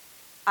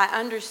 I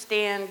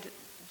understand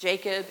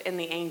Jacob and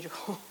the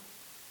angel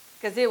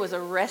because it was a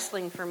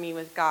wrestling for me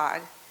with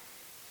God.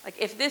 Like,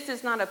 if this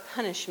is not a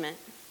punishment,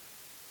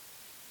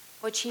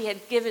 which he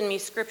had given me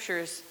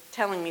scriptures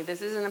telling me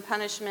this isn't a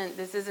punishment,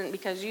 this isn't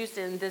because you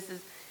sinned, this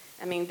is,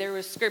 there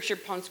was scripture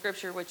upon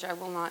scripture, which I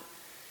will not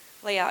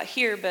lay out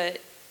here,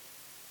 but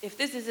if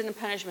this isn't a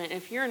punishment,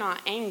 if you're not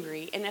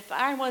angry, and if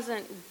I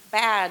wasn't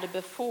bad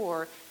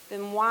before,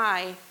 then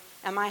why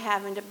am I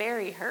having to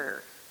bury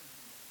her?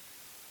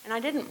 And I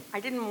didn't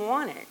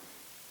want it.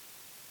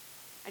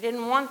 I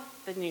didn't want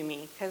the new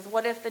me, because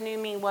what if the new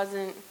me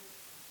wasn't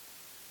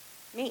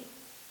me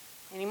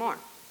anymore?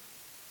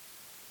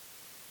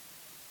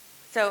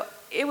 So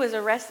it was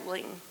a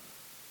wrestling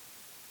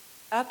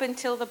up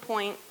until the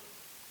point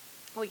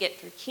we get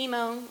through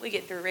chemo, we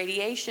get through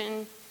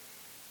radiation,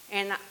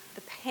 and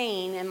the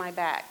pain in my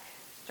back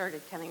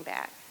started coming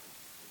back.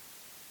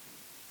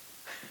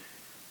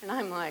 And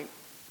I'm like,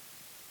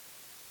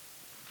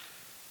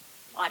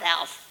 what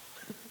else?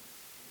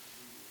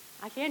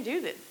 I can't do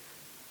this.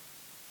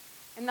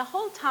 And the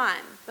whole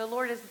time, the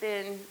Lord has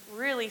been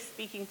really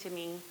speaking to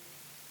me,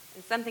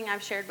 and something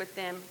I've shared with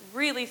them,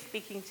 really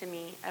speaking to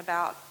me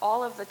about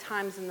all of the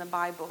times in the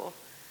Bible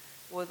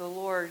where the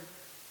Lord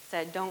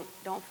said, don't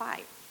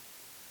fight.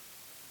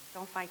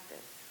 Don't fight this.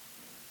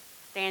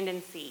 Stand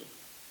and see.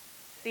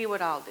 See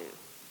what I'll do.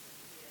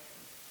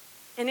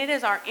 And it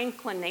is our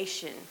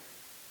inclination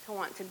to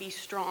want to be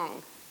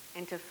strong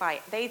and to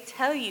fight. They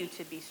tell you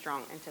to be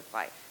strong and to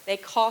fight. They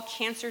call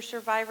cancer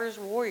survivors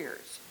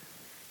warriors.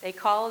 They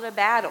call it a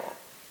battle.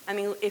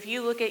 If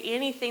you look at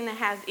anything that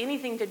has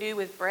anything to do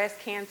with breast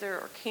cancer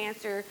or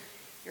cancer,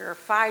 you're a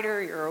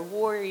fighter, you're a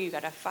warrior, you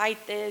got to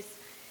fight this.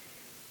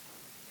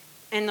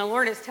 And the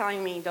Lord is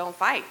telling me, don't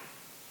fight.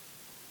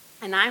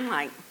 And I'm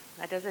like,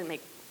 that doesn't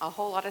make a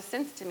whole lot of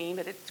sense to me,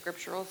 but it's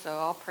scriptural, so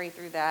I'll pray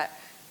through that,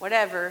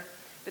 whatever.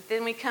 But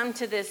then we come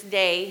to this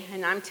day,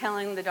 and I'm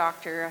telling the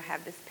doctor I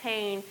have this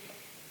pain.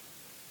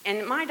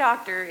 And my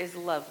doctor is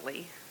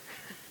lovely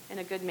and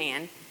a good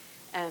man,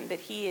 but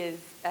he is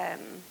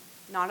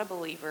not a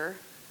believer,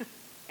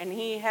 and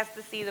he has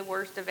to see the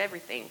worst of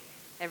everything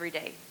every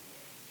day.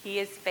 He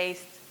is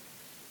faced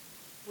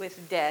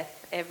with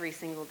death every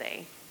single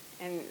day.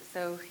 And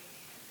so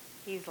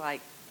he's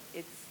like,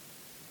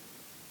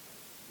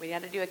 we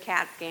got to do a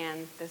CAT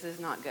scan. This is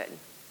not good.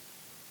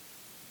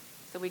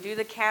 So we do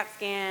the CAT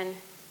scan,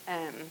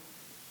 and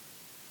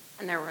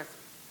there was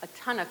a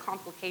ton of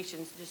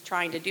complications just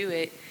trying to do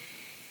it.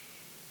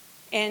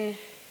 And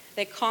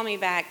they call me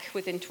back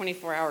within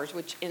 24 hours,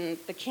 which in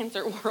the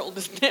cancer world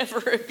is never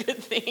a good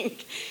thing.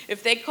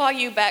 If they call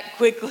you back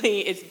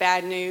quickly, it's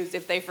bad news.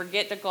 If they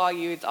forget to call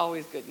you, it's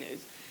always good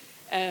news.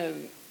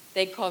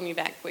 They called me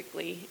back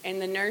quickly,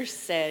 and the nurse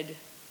said,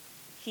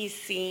 he's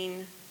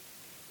seen,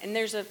 and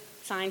there's a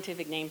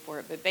scientific name for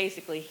it, but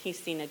basically he's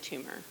seen a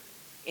tumor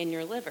in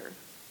your liver,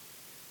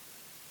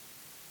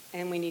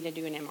 and we need to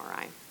do an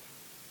MRI.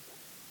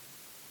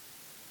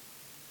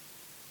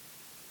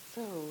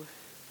 So,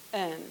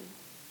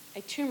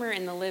 a tumor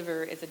in the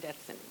liver is a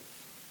death sentence.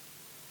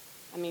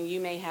 I mean, you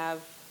may have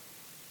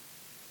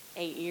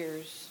 8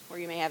 years or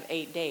you may have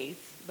 8 days,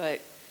 but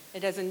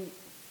it doesn't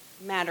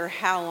matter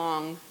how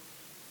long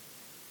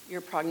your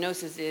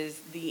prognosis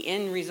is. The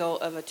end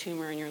result of a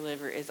tumor in your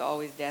liver is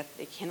always death.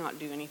 They cannot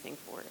do anything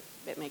for it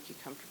that make you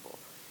comfortable.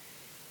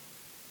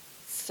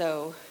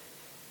 So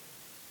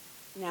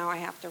now I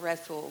have to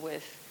wrestle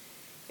with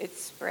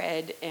its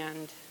spread,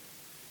 and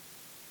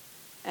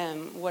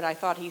what I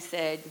thought he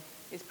said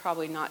is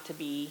probably not to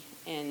be,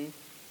 and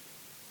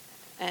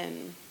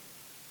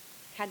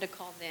had to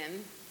call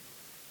them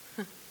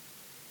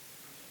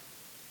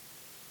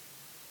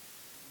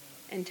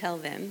and tell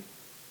them.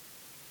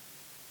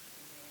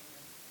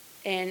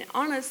 And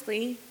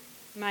honestly,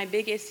 my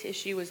biggest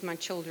issue was my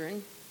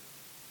children.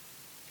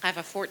 I have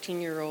a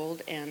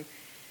 14-year-old and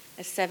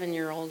a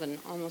 7-year-old and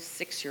almost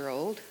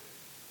 6-year-old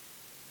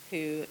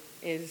who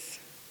is,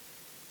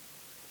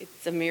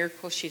 it's a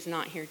miracle she's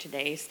not here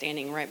today,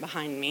 standing right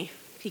behind me,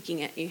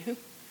 peeking at you.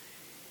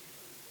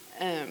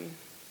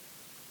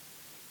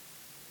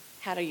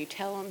 How do you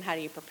tell them? How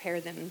do you prepare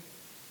them?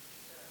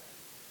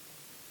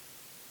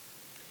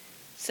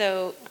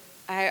 So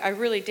I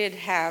really did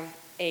have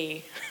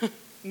a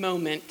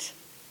moment,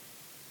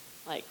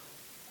 like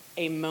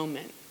a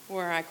moment,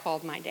 where I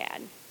called my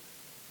dad.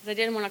 I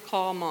didn't want to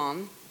call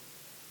Mom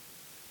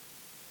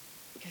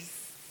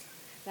because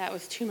that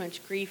was too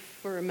much grief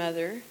for a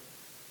mother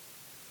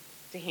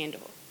to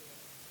handle.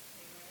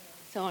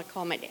 So I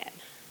called my dad,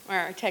 or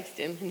I texted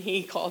him, and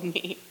he called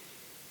me.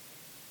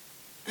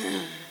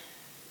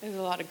 There's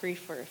a lot of grief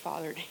for a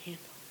father to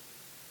handle.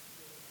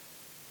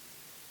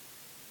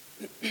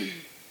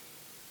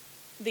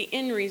 The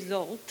end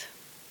result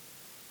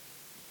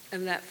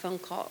of that phone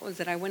call was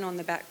that I went on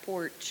the back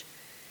porch,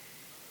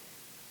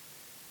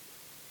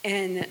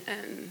 and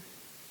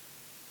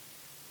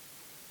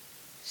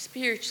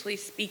spiritually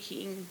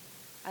speaking,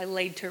 I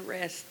laid to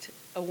rest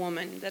a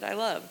woman that I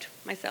loved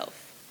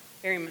myself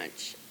very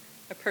much,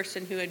 a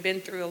person who had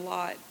been through a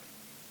lot,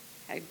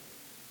 had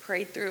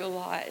prayed through a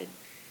lot,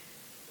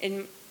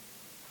 and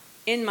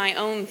in my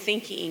own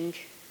thinking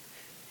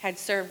had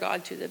served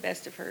God to the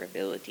best of her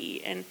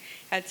ability and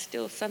had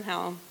still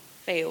somehow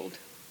failed.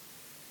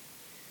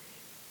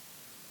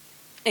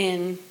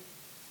 And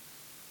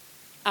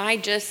I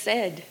just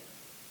said,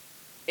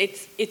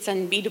 it's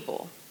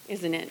unbeatable,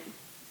 isn't it?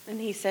 And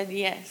he said,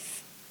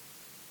 yes,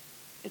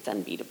 it's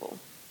unbeatable.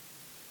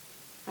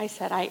 I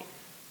said, I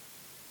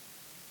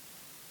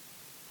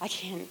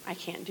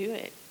can't do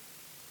it.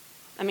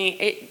 I mean,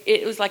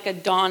 it was like a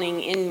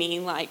dawning in me,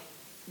 like,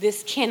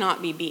 this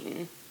cannot be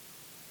beaten.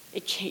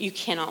 You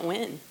cannot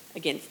win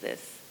against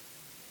this.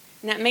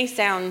 And that may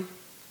sound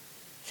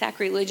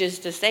sacrilegious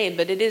to say,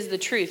 but it is the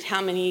truth.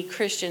 How many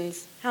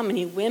Christians, how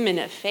many women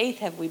of faith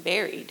have we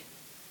buried?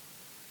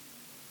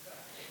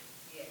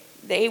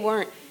 They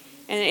weren't.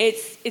 And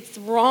it's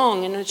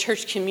wrong in a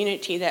church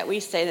community that we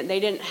say that they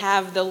didn't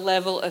have the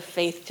level of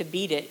faith to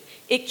beat it.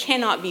 It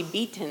cannot be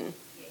beaten.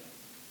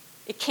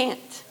 It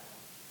can't.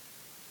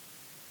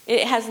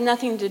 It has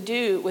nothing to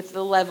do with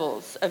the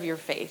levels of your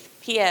faith.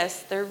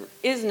 P.S. There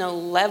is no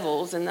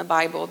levels in the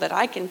Bible that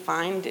I can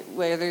find,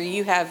 whether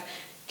you have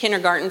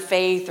kindergarten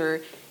faith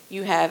or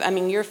you have,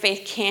 your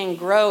faith can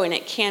grow and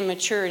it can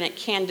mature and it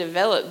can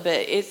develop,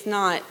 but it's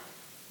not,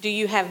 do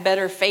you have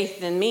better faith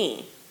than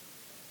me?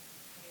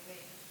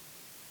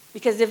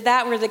 Because if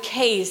that were the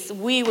case,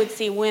 we would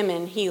see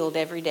women healed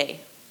every day.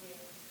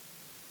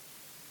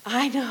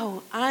 I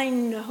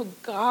know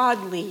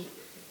godly,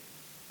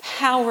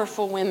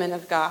 powerful women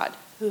of God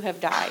who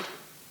have died.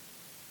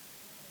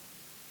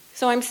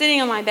 So I'm sitting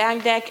on my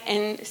bag deck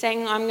and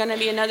saying I'm going to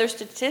be another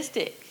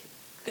statistic.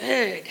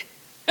 Good.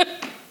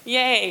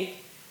 Yay.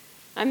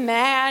 I'm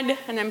mad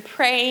and I'm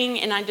praying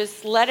and I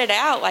just let it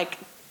out like,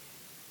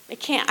 I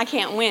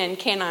can't win,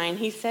 can I? And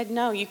he said,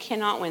 no, you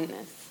cannot win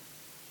this.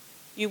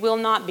 You will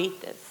not beat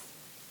this.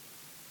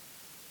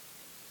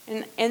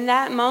 And in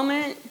that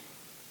moment,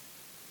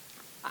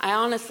 I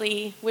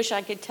honestly wish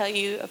I could tell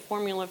you a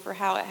formula for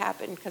how it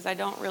happened, because I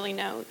don't really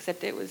know,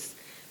 except it was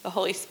the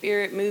Holy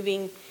Spirit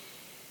moving.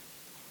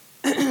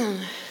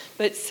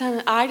 But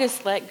I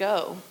just let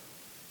go.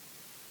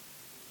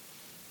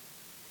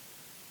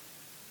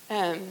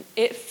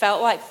 It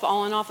felt like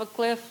falling off a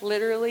cliff,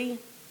 literally.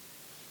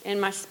 In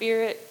my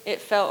spirit,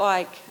 it felt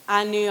like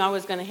I knew I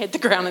was going to hit the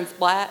ground and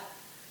splat.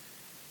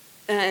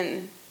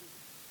 And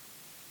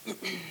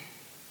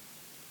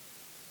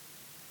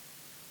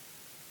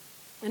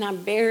And I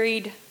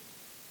buried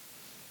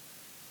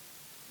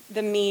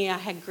the me I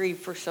had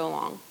grieved for so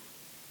long.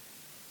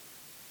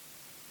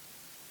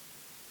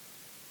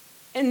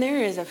 And there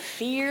is a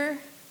fear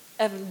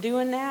of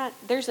doing that.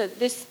 There's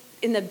this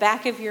in the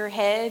back of your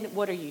head,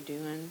 what are you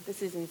doing?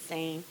 This is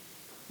insane.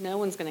 No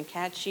one's going to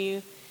catch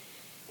you.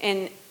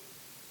 And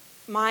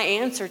my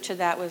answer to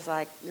that was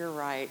like, you're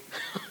right.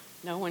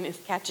 No one is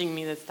catching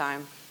me this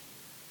time.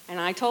 And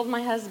I told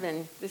my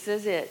husband, this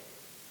is it.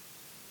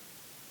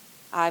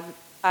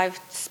 I've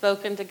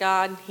spoken to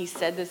God. He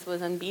said this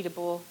was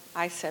unbeatable.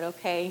 I said,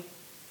 okay.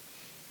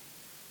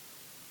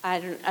 I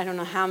don't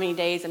know how many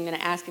days I'm going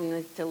to ask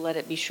him to let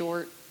it be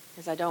short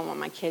because I don't want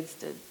my kids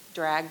to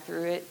drag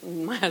through it.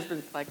 And my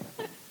husband's like,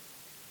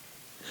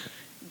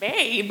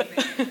 babe,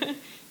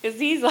 because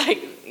he's like,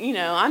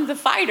 I'm the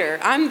fighter.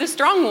 I'm the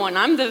strong one.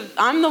 I'm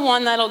the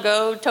one that'll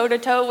go toe to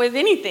toe with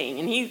anything.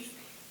 And he's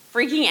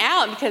freaking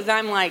out because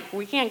I'm like,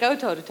 we can't go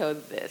toe to toe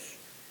with this.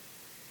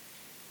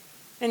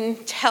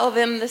 And tell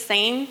them the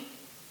same.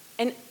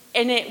 And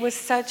it was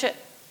such a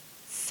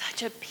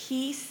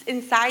peace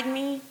inside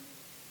me.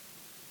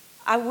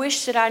 I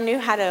wish that I knew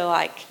how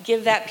to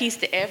give that peace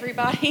to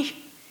everybody.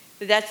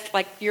 That's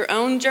your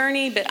own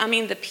journey, but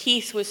the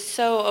peace was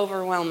so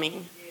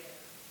overwhelming.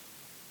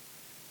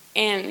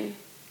 And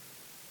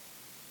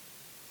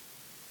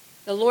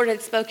the Lord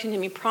had spoken to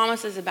me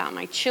promises about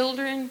my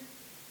children.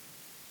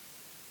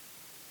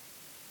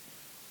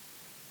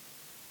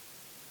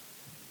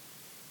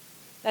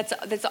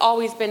 That's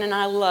always been, and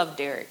I love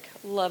Derek.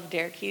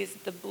 He's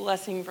the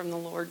blessing from the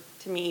Lord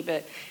to me,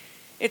 but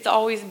it's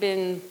always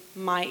been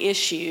my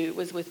issue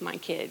was with my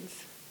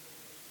kids.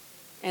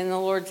 And the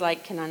Lord's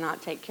like, can I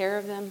not take care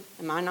of them?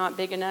 Am I not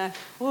big enough?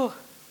 Whew.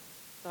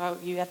 So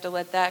you have to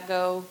let that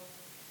go.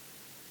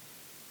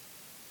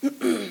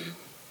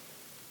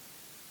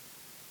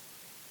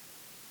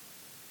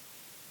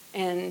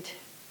 And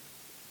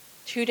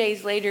 2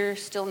 days later,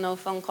 still no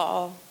phone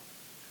call.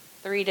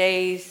 3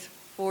 days,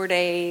 4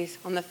 days.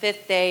 On the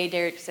 5th day,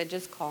 Derek said,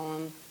 just call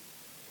him.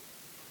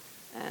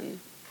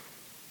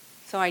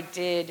 So I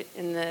did,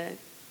 and the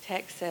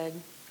text said,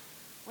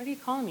 what are you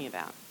calling me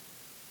about?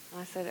 And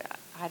I said,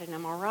 I had an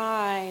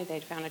MRI.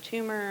 They'd found a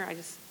tumor.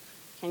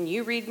 Can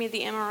you read me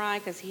the MRI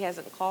because he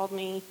hasn't called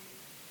me?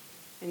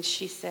 And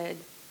she said,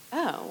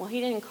 oh, well,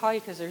 he didn't call you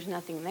because there's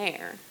nothing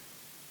there.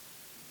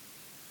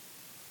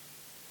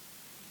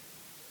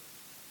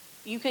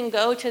 You can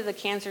go to the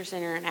cancer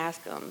center and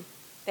ask them.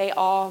 They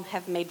all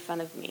have made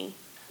fun of me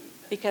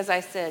because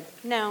I said,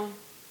 no,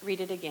 read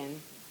it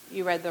again.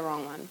 You read the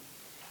wrong one.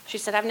 She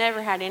said, I've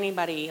never had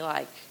anybody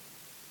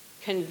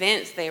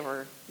convinced they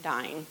were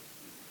dying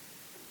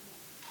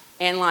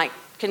and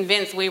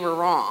convinced we were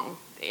wrong.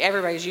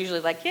 Everybody's usually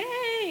like,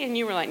 yay, and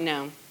you were like,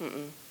 no,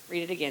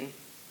 read it again.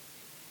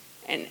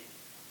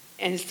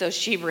 And so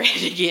she read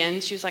it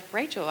again. She was like,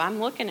 Rachel, I'm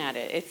looking at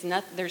it. It's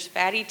not. There's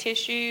fatty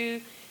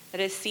tissue that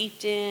has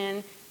seeped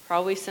in,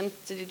 probably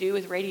something to do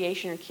with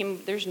radiation or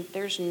chemo.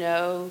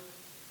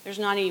 There's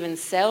not even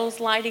cells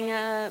lighting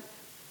up.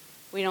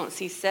 We don't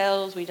see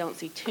cells. We don't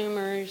see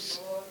tumors.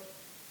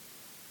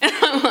 And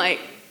I'm like,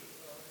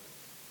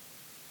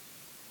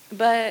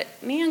 but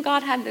me and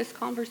God had this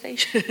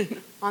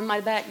conversation on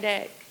my back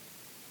deck.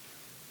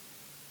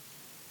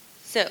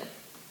 So,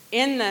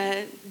 in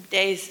the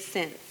days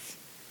since,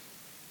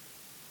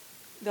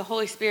 the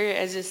Holy Spirit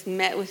has just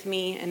met with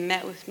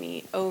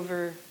me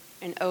over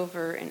and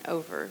over and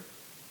over.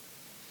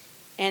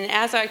 And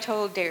as I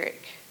told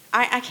Derek,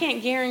 I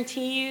can't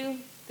guarantee you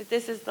that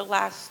this is the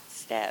last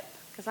step,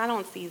 because I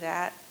don't see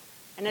that.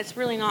 And it's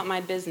really not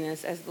my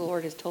business, as the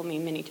Lord has told me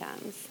many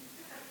times.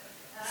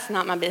 It's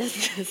not my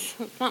business.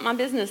 It's not my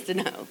business to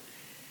know.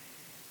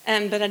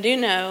 But I do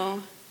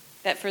know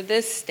that for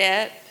this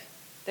step,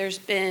 there's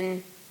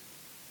been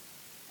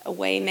a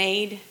way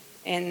made,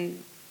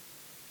 and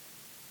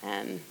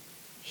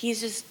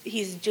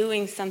he's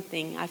doing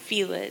something. I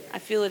feel it. I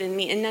feel it in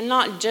me. And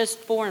not just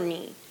for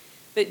me,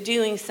 but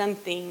doing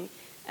something.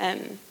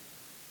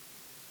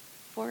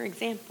 For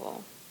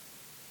example,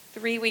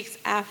 3 weeks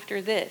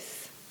after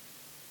this,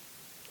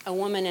 a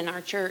woman in our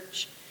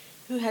church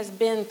who has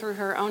been through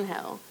her own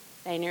hell.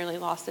 They nearly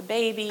lost a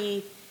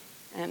baby.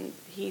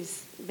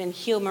 He's been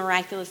healed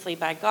miraculously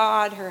by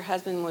God. Her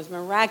husband was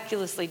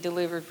miraculously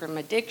delivered from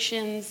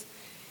addictions.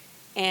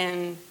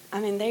 And,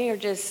 they are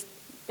just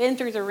been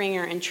through the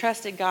ringer and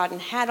trusted God and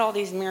had all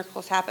these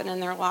miracles happen in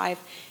their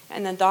life.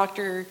 And the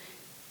doctor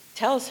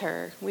tells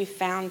her, we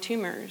found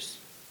tumors.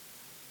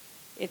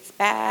 It's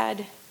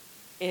bad.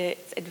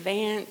 It's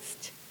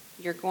advanced.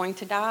 You're going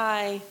to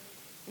die.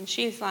 And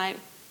she's like,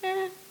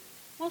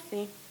 we'll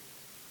see.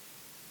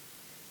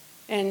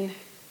 And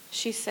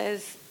she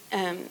says,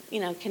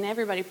 can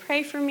everybody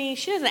pray for me?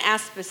 She doesn't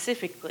ask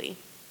specifically.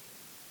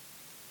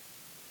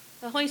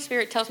 The Holy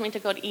Spirit tells me to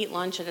go to eat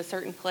lunch at a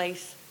certain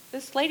place.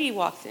 This lady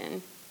walks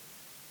in.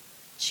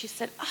 She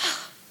said,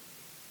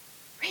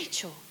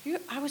 Rachel,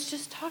 I was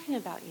just talking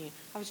about you.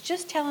 I was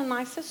just telling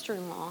my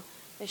sister-in-law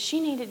that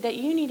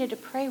you needed to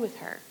pray with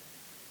her.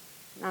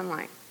 And I'm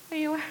like, Oh,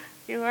 you were?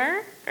 You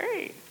were?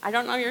 Great. I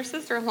don't know your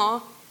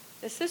sister-in-law.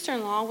 The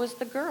sister-in-law was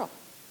the girl.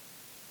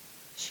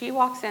 She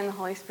walks in, the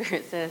Holy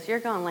Spirit says, you're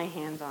going to lay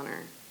hands on her.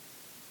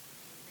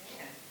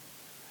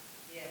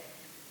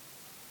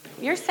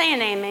 You're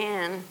saying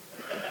amen,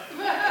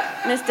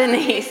 Miss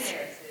Denise.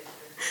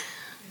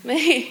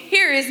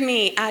 Here is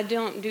me. I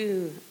don't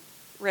do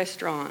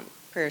restaurant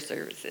prayer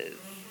services.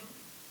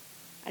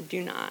 I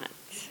do not.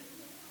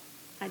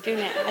 I do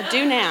now. I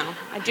do now.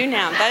 I do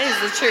now. That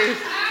is the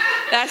truth.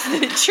 That's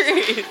the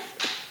truth.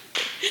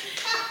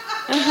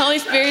 And the Holy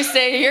Spirit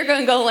said, you're going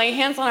to go lay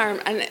hands on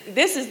her. And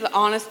this is the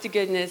honest to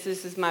goodness.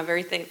 This is my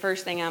very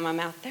first thing out of my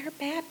mouth. They're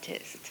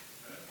Baptist.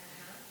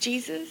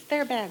 Jesus,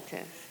 they're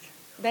Baptist.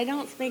 They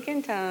don't speak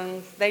in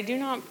tongues. They do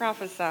not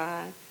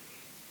prophesy.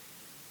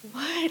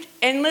 What?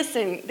 And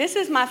listen, this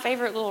is my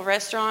favorite little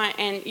restaurant.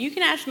 And you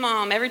can ask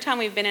Mom, every time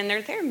we've been in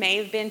there may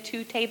have been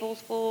 2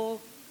 tables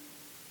full.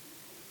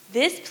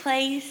 This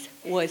place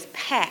was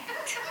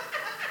packed.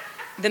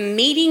 The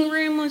meeting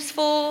room was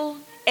full.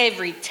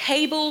 Every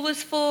table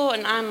was full.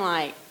 And I'm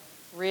like,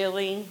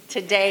 really?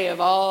 Today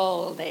of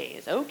all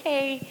days?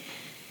 Okay.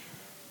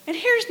 And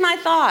here's my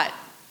thought.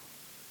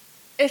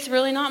 It's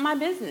really not my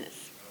business.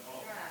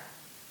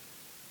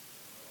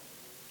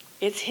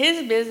 It's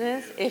his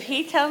business. If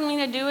he tells me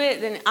to do it,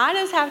 then I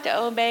just have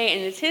to obey,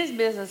 and it's his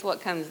business what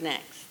comes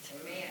next.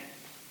 Amen.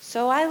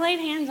 So I laid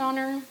hands on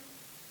her,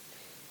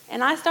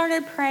 and I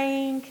started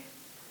praying.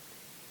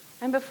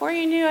 And before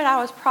you knew it, I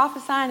was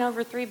prophesying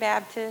over 3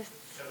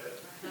 Baptists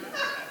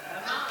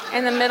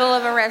in the middle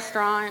of a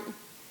restaurant.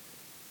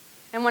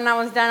 And when I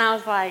was done, I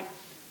was like,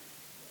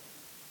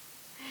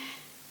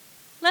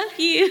 love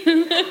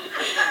you.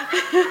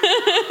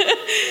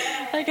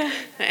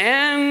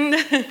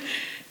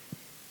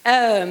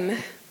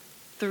 And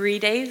 3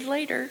 days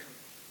later,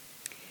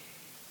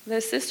 the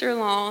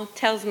sister-in-law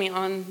tells me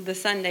on the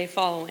Sunday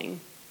following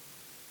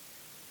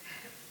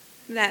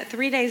that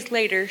 3 days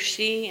later,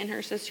 she and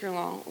her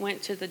sister-in-law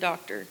went to the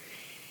doctor.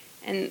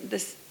 And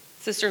this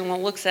sister-in-law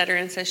looks at her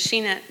and says,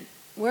 Sheena,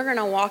 we're going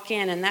to walk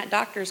in, and that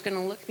doctor's going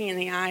to look me in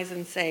the eyes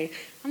and say,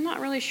 I'm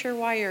not really sure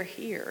why you're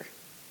here.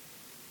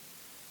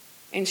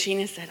 And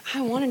Sheena said,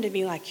 I wanted to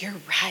be like, you're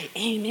right,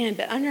 amen.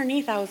 But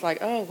underneath, I was like,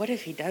 oh, what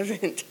if he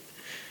doesn't?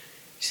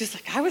 She's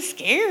like, I was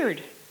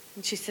scared.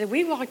 And she said,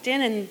 we walked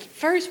in, and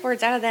first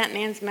words out of that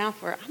man's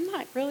mouth were, I'm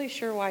not really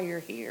sure why you're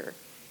here.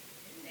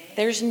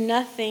 There's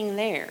nothing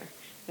there.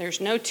 There's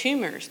no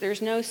tumors.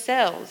 There's no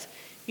cells.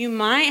 You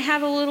might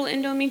have a little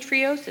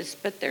endometriosis,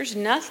 but there's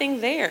nothing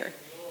there.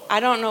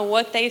 I don't know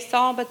what they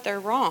saw, but they're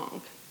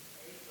wrong.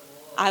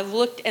 I've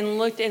looked and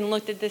looked and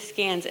looked at the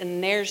scans,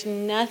 and there's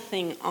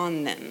nothing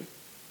on them.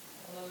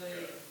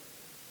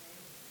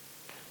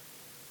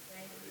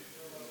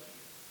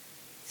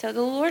 So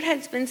the Lord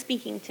has been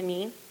speaking to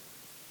me.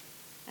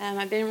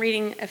 I've been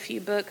reading a few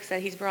books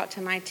that he's brought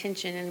to my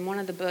attention. And in one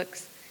of the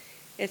books,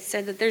 it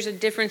said that there's a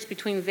difference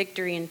between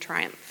victory and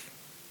triumph.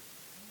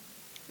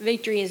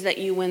 Victory is that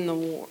you win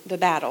the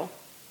battle.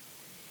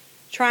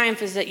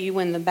 Triumph is that you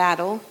win the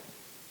battle,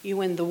 you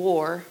win the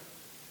war,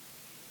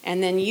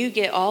 and then you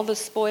get all the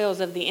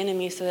spoils of the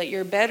enemy so that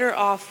you're better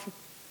off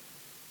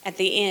at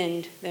the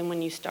end than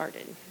when you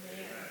started.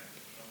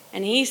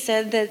 And he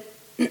said that,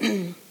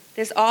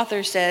 this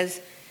author says,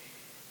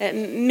 that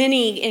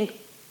many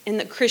in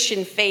the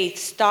Christian faith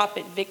stop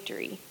at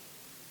victory.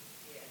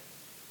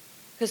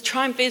 Because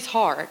triumph is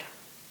hard.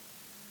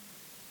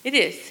 It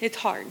is. It's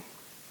hard.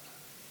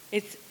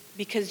 It's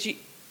because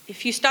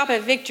if you stop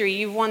at victory,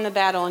 you've won the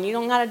battle, and you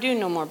don't got to do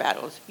no more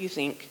battles, you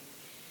think.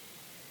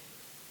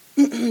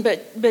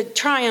 But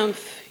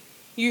triumph,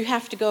 you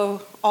have to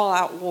go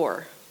all-out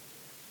war.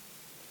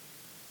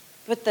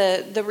 But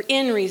the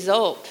end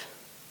result,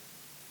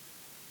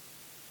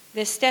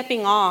 the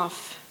stepping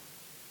off,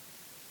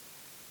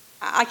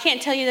 I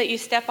can't tell you that you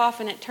step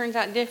off and it turns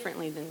out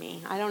differently than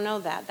me. I don't know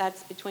that.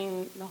 That's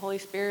between the Holy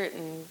Spirit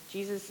and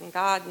Jesus and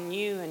God and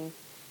you.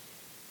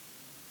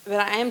 But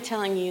I am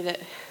telling you that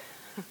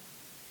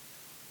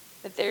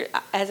there,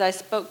 as I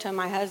spoke to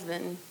my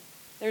husband,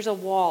 there's a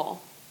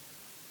wall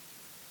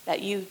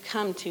that you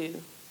come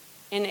to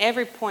in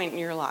every point in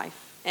your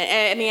life.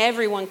 I mean,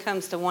 everyone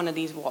comes to one of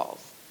these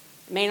walls.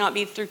 It may not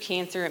be through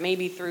cancer. It may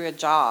be through a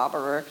job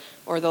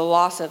or the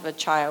loss of a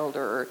child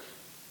or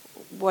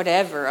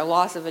whatever, a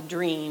loss of a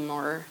dream,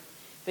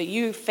 but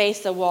you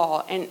face a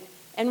wall.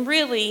 And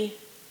really,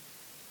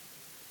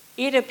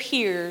 it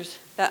appears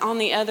that on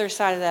the other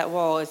side of that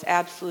wall is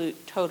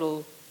absolute,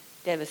 total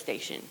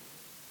devastation.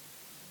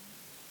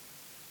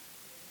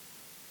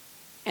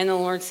 And the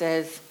Lord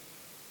says,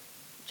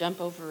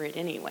 jump over it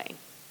anyway.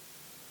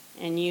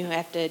 And you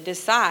have to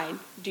decide,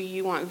 do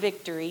you want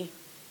victory?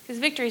 Because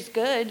victory is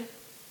good.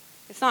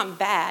 It's not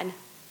bad,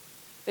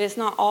 but it's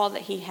not all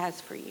that he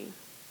has for you.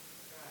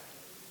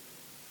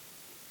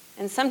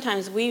 And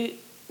sometimes we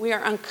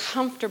are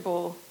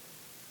uncomfortable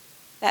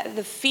that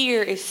the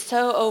fear is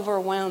so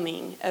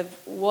overwhelming of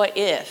what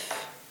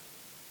if?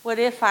 What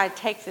if I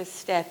take this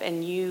step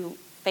and you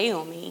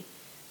fail me?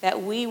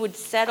 That we would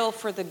settle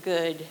for the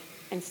good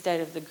instead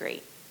of the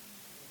great.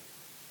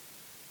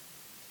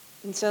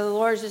 And so the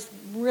Lord's just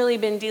really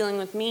been dealing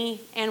with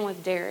me and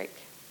with Derek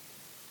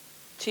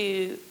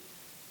and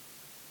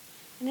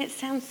it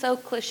sounds so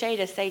cliche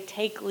to say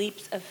take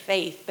leaps of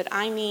faith, but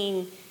I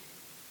mean,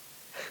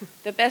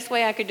 the best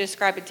way I could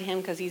describe it to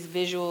him, because he's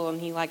visual and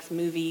he likes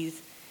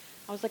movies,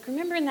 I was like,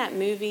 remember in that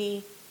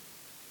movie,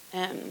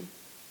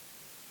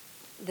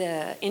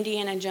 the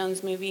Indiana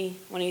Jones movie,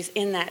 when he's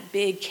in that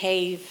big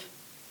cave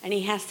and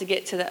he has to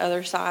get to the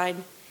other side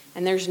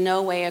and there's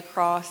no way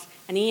across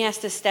and he has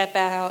to step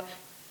out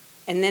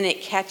and then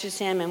it catches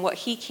him, and what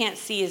he can't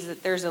see is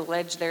that there's a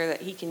ledge there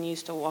that he can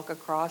use to walk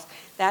across.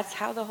 That's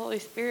how the Holy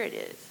Spirit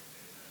is.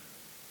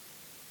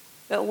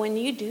 But when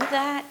you do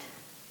that,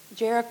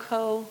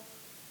 Jericho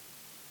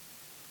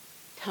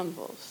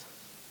tumbles.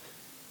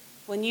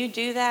 When you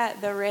do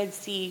that, the Red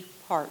Sea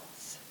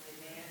parts.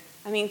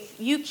 I mean,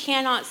 you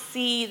cannot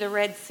see the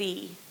Red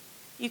Sea.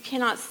 You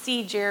cannot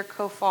see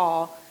Jericho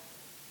fall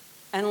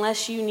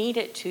unless you need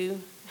it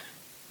to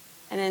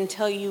and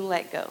until you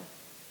let go.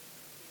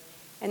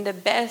 And the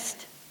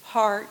best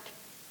part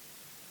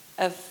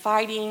of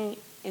fighting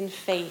in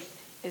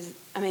faith is,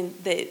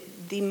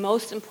 the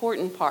most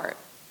important part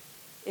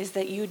is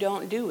that you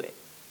don't do it.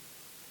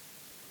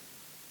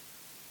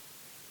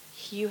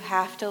 You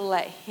have to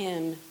let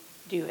him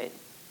do it.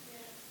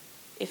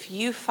 If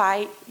you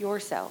fight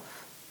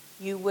yourself,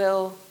 you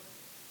will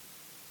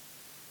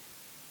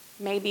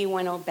maybe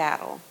win a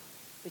battle,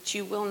 but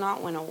you will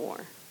not win a war.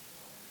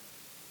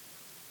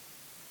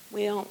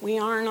 We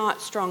are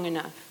not strong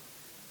enough.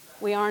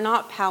 We are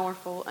not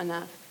powerful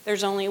enough.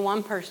 There's only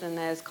one person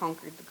that has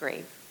conquered the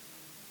grave.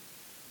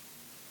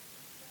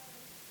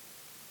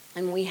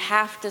 And we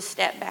have to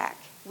step back.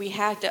 We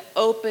have to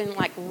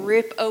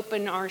rip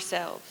open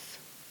ourselves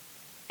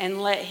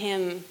and let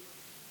him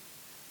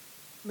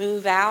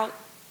move out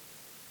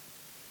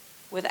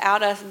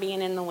without us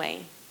being in the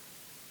way.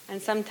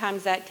 And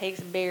sometimes that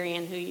takes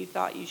burying who you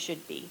thought you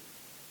should be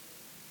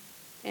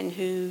and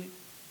who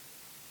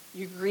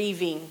you're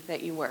grieving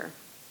that you were.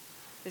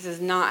 This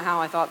is not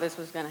how I thought this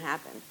was going to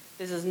happen.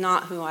 This is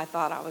not who I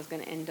thought I was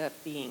going to end up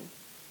being.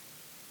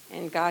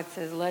 And God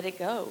says, let it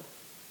go.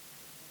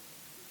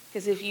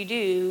 Because if you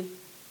do,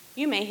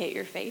 you may hit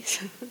your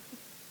face.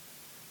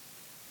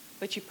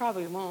 But you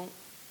probably won't.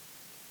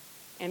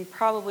 And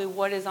probably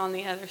what is on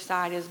the other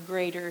side is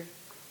greater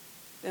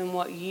than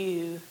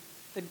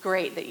the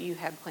great that you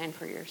had planned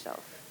for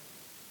yourself.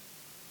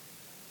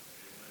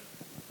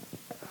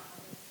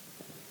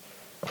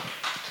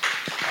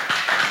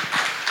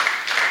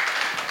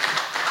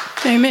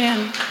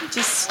 Amen.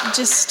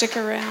 Just stick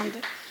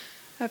around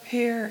up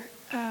here.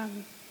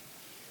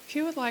 If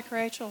you would like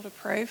Rachel to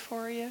pray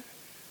for you,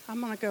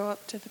 I'm going to go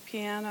up to the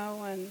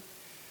piano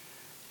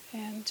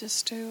and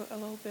just do a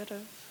little bit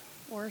of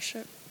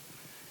worship.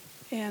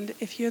 And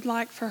if you'd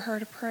like for her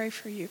to pray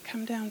for you,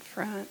 come down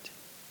front.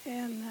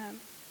 And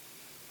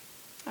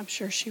I'm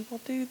sure she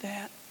will do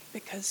that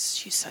because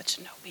she's such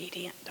an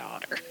obedient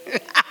daughter.